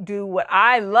we do what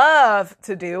I love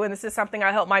to do, and this is something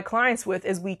I help my clients with,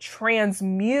 is we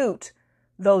transmute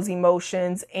those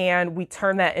emotions and we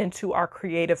turn that into our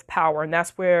creative power. And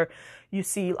that's where you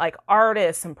see like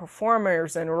artists and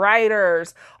performers and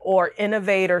writers or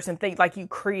innovators and things, like you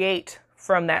create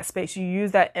from that space. You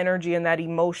use that energy and that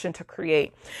emotion to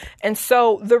create. And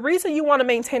so the reason you want to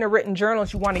maintain a written journal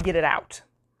is you want to get it out.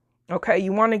 Okay.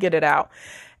 You want to get it out.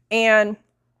 And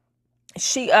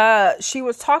she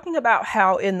was talking about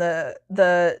how in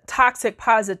the toxic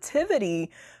positivity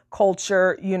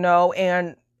culture, you know,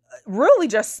 and really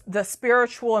just the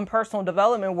spiritual and personal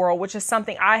development world, which is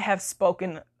something I have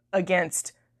spoken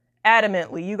against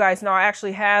adamantly. You guys know I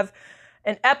actually have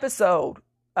an episode,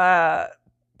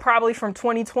 probably from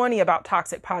 2020 about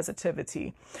toxic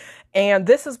positivity. And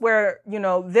this is where, you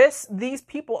know, these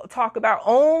people talk about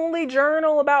only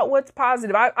journal about what's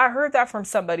positive. I heard that from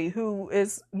somebody who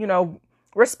is, you know,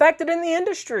 respected in the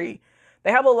industry.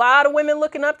 They have a lot of women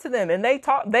looking up to them, and they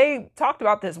talked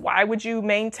about this. Why would you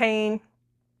maintain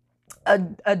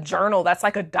a journal? That's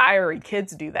like a diary.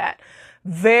 Kids do that.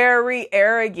 Very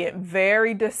arrogant,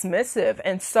 very dismissive.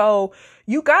 And so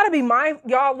you got to be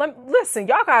mindful, y'all. Listen,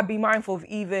 y'all got to be mindful of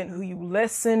even who you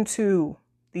listen to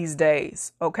these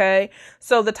days. Okay.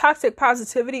 So the toxic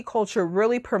positivity culture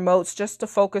really promotes just to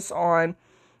focus on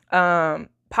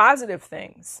positive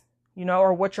things, you know,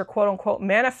 or what you're quote unquote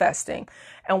manifesting.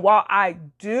 And while I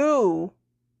do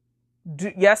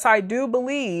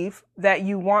believe that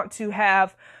you want to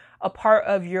have a part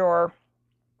of your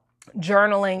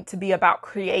journaling to be about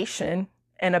creation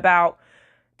and about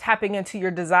tapping into your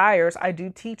desires. I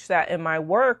do teach that in my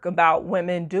work about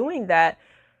women doing that.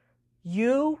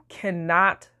 You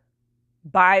cannot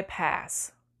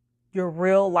bypass your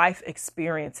real life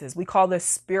experiences. We call this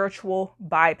spiritual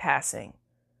bypassing.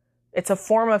 It's a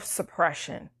form of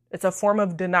suppression. It's a form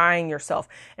of denying yourself.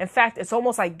 In fact, it's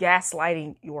almost like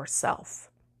gaslighting yourself.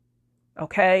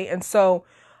 Okay. And so,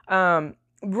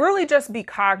 really just be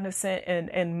cognizant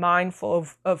and mindful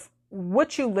of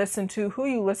what you listen to, who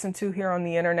you listen to here on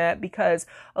the internet, because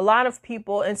a lot of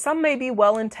people, and some may be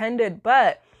well-intended,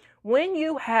 but when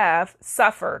you have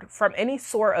suffered from any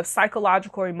sort of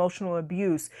psychological or emotional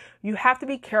abuse, you have to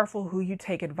be careful who you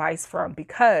take advice from,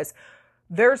 because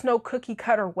there's no cookie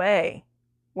cutter way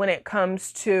when it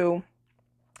comes to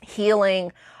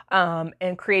healing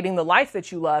and creating the life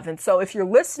that you love. And so if you're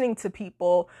listening to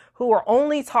people who are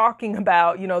only talking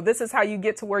about, you know, this is how you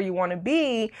get to where you want to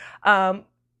be,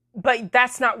 but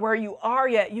that's not where you are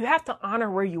yet, you have to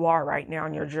honor where you are right now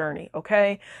in your journey.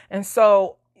 Okay. And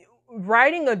so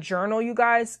writing a journal, you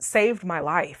guys, saved my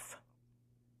life.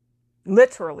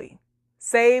 Literally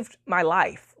saved my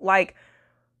life. Like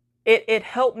it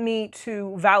helped me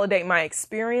to validate my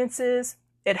experiences.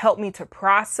 It helped me to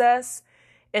process.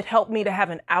 It helped me to have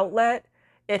an outlet.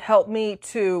 It helped me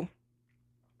to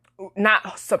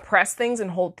not suppress things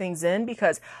and hold things in,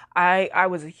 because I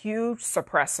was a huge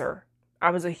suppressor.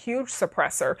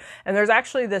 And there's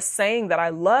actually this saying that I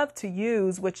love to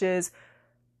use, which is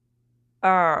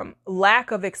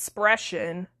lack of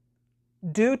expression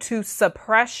due to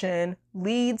suppression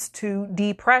leads to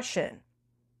depression.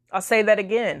 I'll say that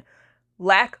again.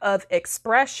 Lack of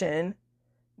expression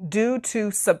due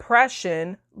to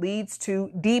suppression leads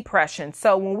to depression.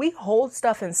 So when we hold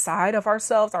stuff inside of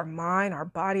ourselves, our mind, our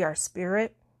body, our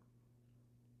spirit,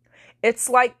 it's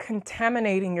like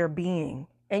contaminating your being.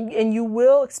 And you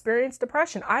will experience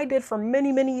depression. I did for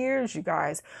many, many years, you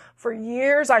guys. For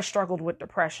years, I struggled with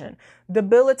depression,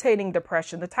 debilitating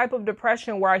depression, the type of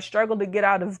depression where I struggled to get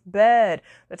out of bed,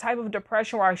 the type of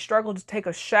depression where I struggled to take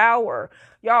a shower.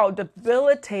 Y'all,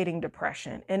 debilitating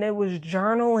depression. And it was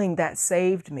journaling that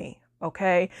saved me.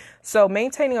 Okay. So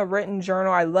maintaining a written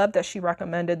journal, I love that she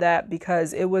recommended that,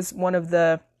 because it was one of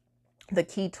the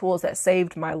key tools that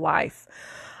saved my life.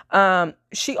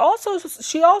 She also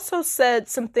said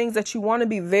some things that you want to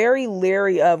be very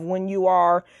leery of when you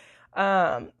are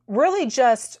really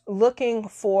just looking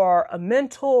for a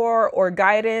mentor or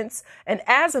guidance. And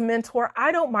as a mentor,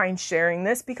 I don't mind sharing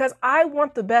this because I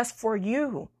want the best for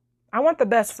you.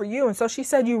 And so she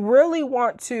said you really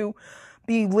want to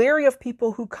be leery of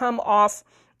people who come off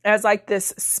as like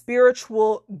this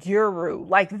spiritual guru,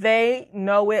 like they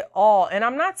know it all. And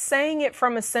I'm not saying it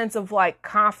from a sense of like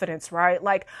confidence, right?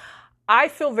 Like I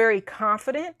feel very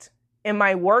confident in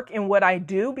my work and what I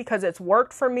do because it's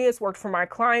worked for me. It's worked for my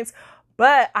clients.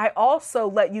 But I also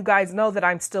let you guys know that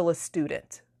I'm still a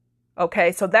student.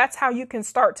 Okay. So that's how you can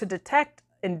start to detect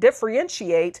and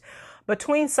differentiate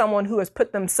between someone who has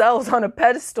put themselves on a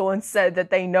pedestal and said that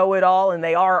they know it all and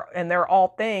they're all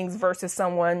things versus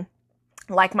someone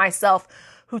like myself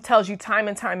who tells you time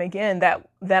and time again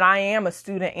that I am a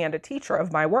student and a teacher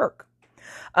of my work.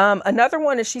 Another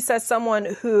one is she says someone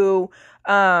who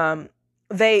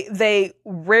they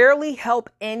rarely help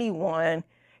anyone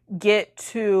get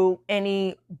to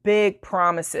any big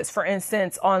promises. For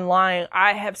instance, online,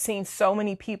 I have seen so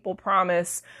many people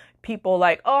promise people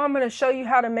like, oh, I'm going to show you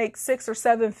how to make 6 or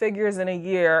 7 figures in a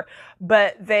year.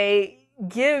 But they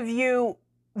give you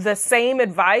the same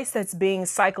advice that's being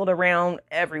cycled around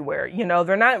everywhere. You know,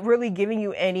 they're not really giving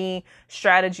you any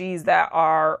strategies that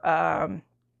are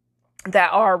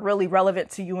really relevant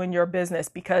to you and your business,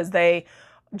 because they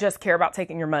just care about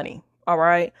taking your money. All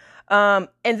right. And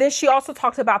then she also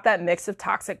talked about that mix of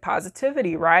toxic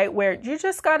positivity, right? Where you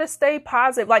just got to stay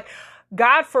positive. Like,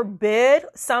 God forbid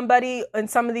somebody in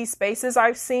some of these spaces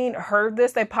I've seen heard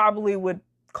this, they probably would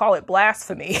call it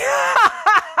blasphemy.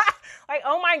 Like,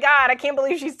 oh my God, I can't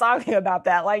believe she's talking about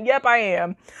that. Like, yep, I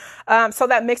am. So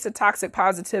that mix of toxic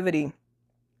positivity.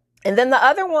 And then the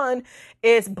other one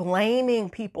is blaming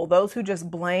people, those who just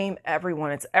blame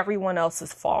everyone. It's everyone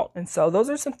else's fault. And so those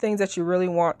are some things that you really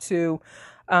want to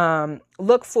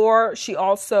look for. She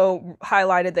also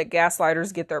highlighted that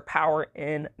gaslighters get their power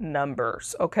in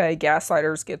numbers. Okay,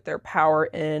 gaslighters get their power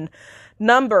in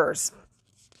numbers.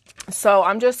 So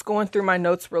I'm just going through my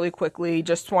notes really quickly,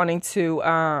 just wanting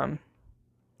to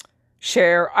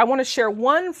share. I want to share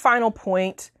one final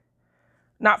point,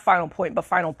 not final point, but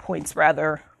final points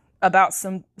rather, about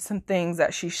some things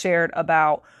that she shared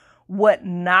about what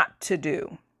not to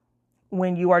do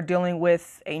when you are dealing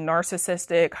with a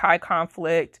narcissistic, high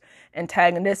conflict,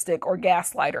 antagonistic, or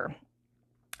gaslighter.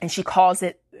 And she calls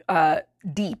it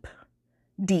deep.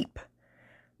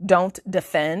 Don't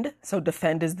defend. So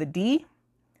defend is the D.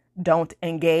 Don't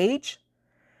engage.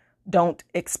 Don't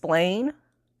explain.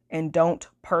 And don't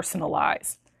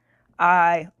personalize.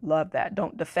 I love that.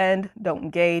 Don't defend, don't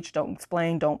engage, don't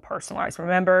explain, don't personalize.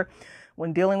 Remember,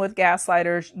 when dealing with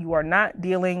gaslighters, you are not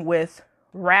dealing with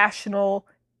rational,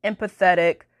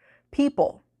 empathetic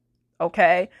people.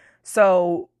 Okay?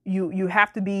 So you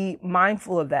have to be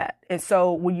mindful of that. And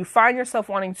so when you find yourself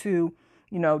wanting to,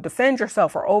 defend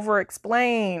yourself or over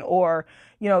explain, or,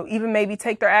 even maybe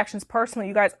take their actions personally,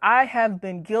 you guys, I have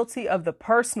been guilty of the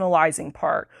personalizing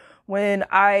part. When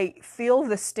I feel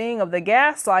the sting of the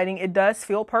gaslighting, it does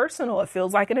feel personal. It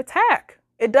feels like an attack.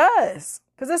 It does.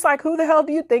 Because it's like, who the hell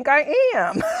do you think I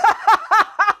am?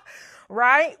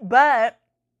 Right? But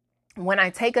when I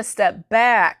take a step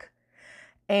back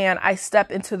and I step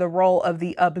into the role of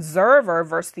the observer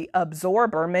versus the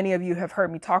absorber, many of you have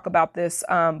heard me talk about this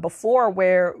before,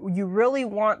 where you really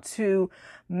want to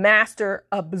master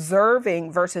observing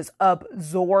versus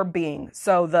absorbing.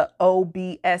 So the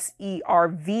OBSERVE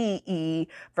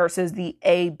versus the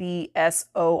ABSORB.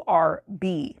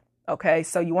 Okay,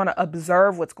 so you want to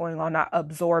observe what's going on, not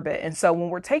absorb it. And so when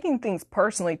we're taking things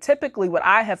personally, typically what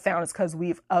I have found is because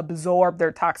we've absorbed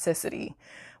their toxicity.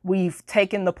 We've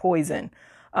taken the poison.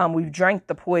 We've drank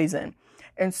the poison.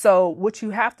 And so what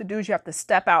you have to do is you have to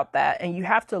step out that, and you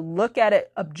have to look at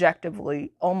it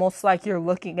objectively, almost like you're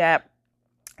looking at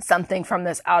something from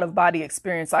this out-of-body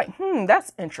experience, like,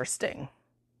 that's interesting.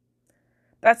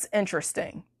 That's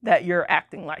interesting that you're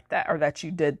acting like that, or that you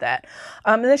did that.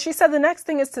 And then she said the next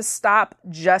thing is to stop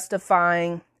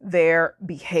justifying their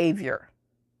behavior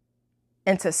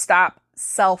and to stop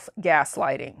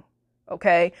self-gaslighting.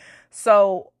 Okay.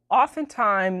 So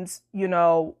oftentimes,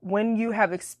 when you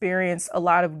have experienced a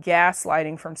lot of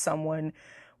gaslighting from someone,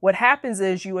 what happens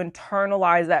is you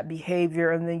internalize that behavior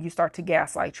and then you start to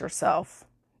gaslight yourself.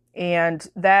 And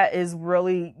that is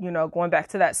really, going back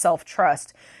to that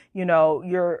self-trust.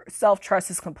 Your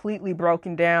self-trust is completely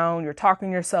broken down. You're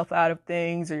talking yourself out of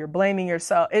things, or you're blaming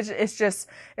yourself.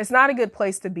 It's not a good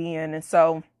place to be in. And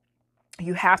so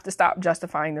you have to stop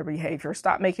justifying their behavior.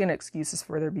 Stop making excuses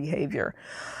for their behavior.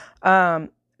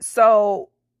 So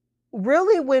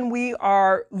really, when we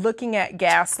are looking at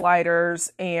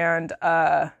gaslighters and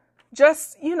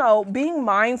just, being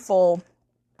mindful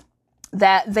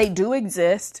that they do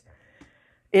exist,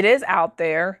 it is out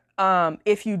there.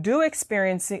 If you do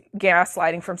experience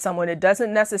gaslighting from someone, it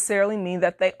doesn't necessarily mean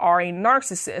that they are a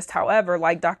narcissist. However,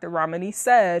 like Dr. Ramani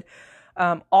said,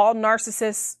 all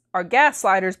narcissists are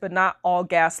gaslighters, but not all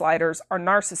gaslighters are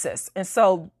narcissists. And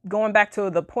so going back to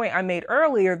the point I made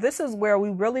earlier, this is where we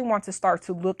really want to start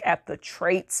to look at the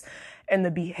traits and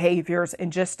the behaviors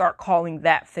and just start calling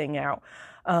that thing out.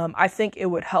 I think it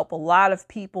would help a lot of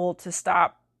people to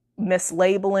stop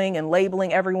mislabeling and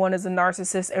labeling everyone as a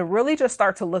narcissist and really just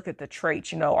start to look at the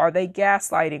traits. Are they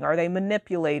gaslighting? Are they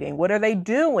manipulating? What are they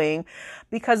doing?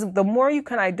 Because the more you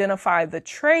can identify the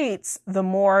traits, the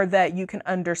more that you can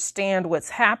understand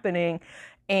what's happening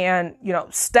and,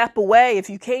 step away if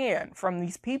you can from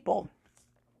these people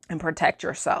and protect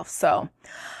yourself. So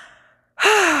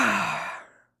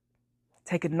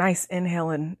Take a nice inhale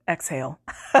and exhale.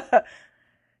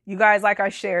 You guys, like I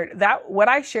shared, what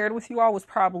I shared with you all was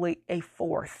probably a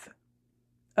fourth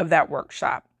of that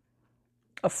workshop.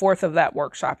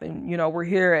 And, we're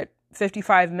here at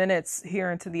 55 minutes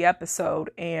here into the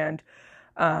episode. And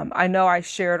I know I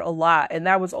shared a lot, and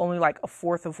that was only like a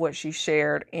fourth of what she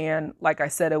shared. And like I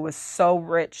said, it was so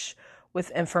rich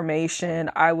with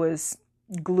information. I was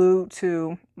glued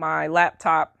to my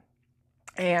laptop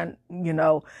and,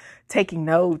 taking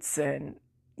notes and,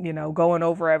 going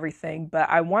over everything. But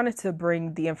I wanted to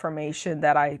bring the information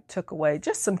that I took away,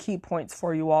 just some key points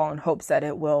for you all, in hopes that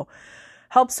it will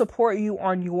help support you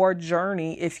on your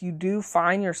journey if you do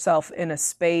find yourself in a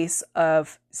space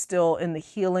of still in the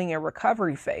healing and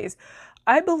recovery phase.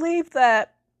 I believe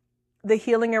that the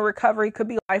healing and recovery could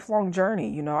be a lifelong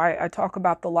journey. I talk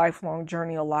about the lifelong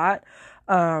journey a lot.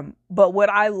 But what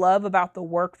I love about the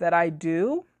work that I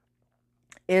do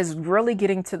is really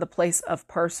getting to the place of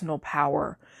personal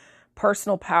power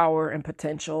and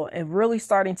potential, and really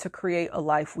starting to create a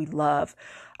life we love.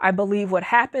 I believe what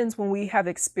happens when we have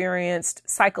experienced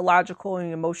psychological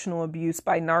and emotional abuse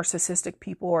by narcissistic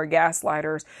people or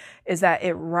gaslighters is that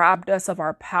it robbed us of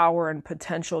our power and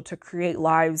potential to create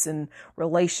lives and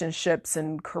relationships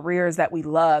and careers that we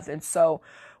love. And so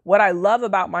what I love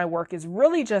about my work is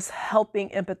really just helping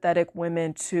empathetic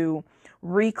women to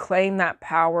reclaim that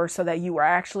power so that you are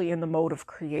actually in the mode of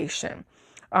creation.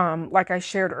 Like I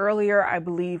shared earlier, I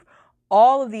believe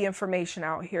all of the information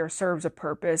out here serves a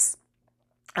purpose.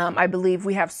 I believe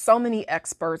we have so many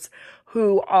experts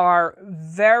who are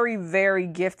very, very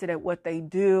gifted at what they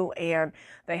do, and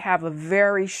they have a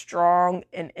very strong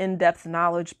and in-depth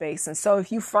knowledge base. And so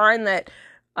if you find that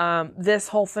this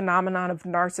whole phenomenon of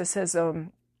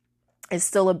narcissism is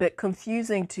still a bit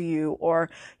confusing to you, or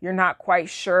you're not quite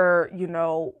sure,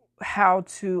 how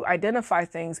to identify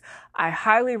things, I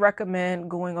highly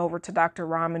recommend going over to Dr.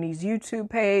 Ramani's YouTube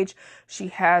page. She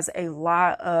has a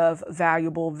lot of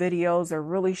valuable videos. They're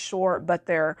really short, but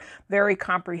they're very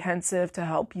comprehensive to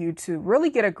help you to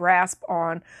really get a grasp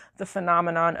on the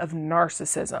phenomenon of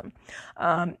narcissism.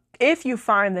 If you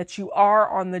find that you are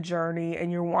on the journey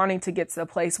and you're wanting to get to a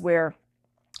place where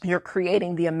you're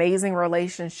creating the amazing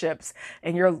relationships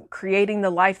and you're creating the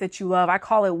life that you love. I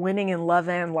call it winning in love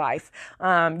and life.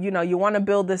 You want to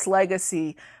build this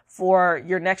legacy for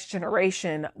your next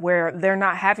generation where they're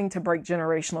not having to break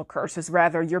generational curses.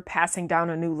 Rather, you're passing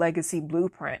down a new legacy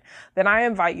blueprint. Then I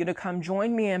invite you to come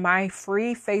join me in my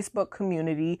free Facebook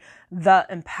community, The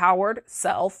Empowered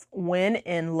Self Win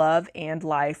in Love and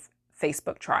Life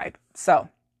Facebook Tribe. So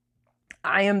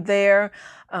I am there.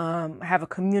 I have a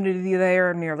community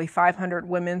there, nearly 500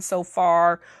 women so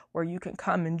far, where you can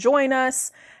come and join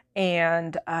us.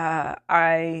 And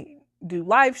I do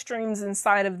live streams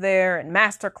inside of there and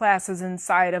master classes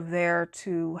inside of there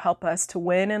to help us to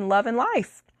win in love and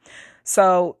life.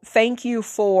 So thank you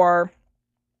for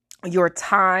your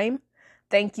time.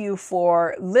 Thank you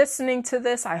for listening to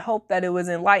this. I hope that it was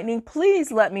enlightening.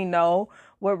 Please let me know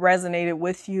what resonated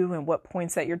with you and what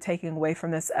points that you're taking away from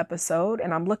this episode.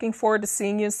 And I'm looking forward to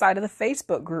seeing you inside of the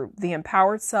Facebook group, The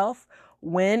Empowered Self,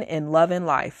 Win in Love and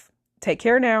Life. Take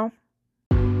care now.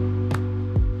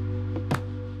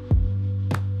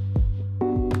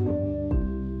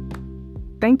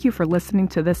 Thank you for listening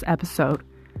to this episode.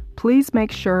 Please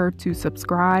make sure to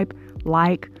subscribe,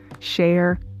 like,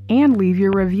 share, and leave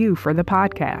your review for the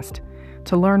podcast.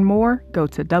 To learn more, go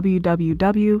to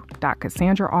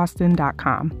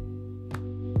www.cassandraaustin.com.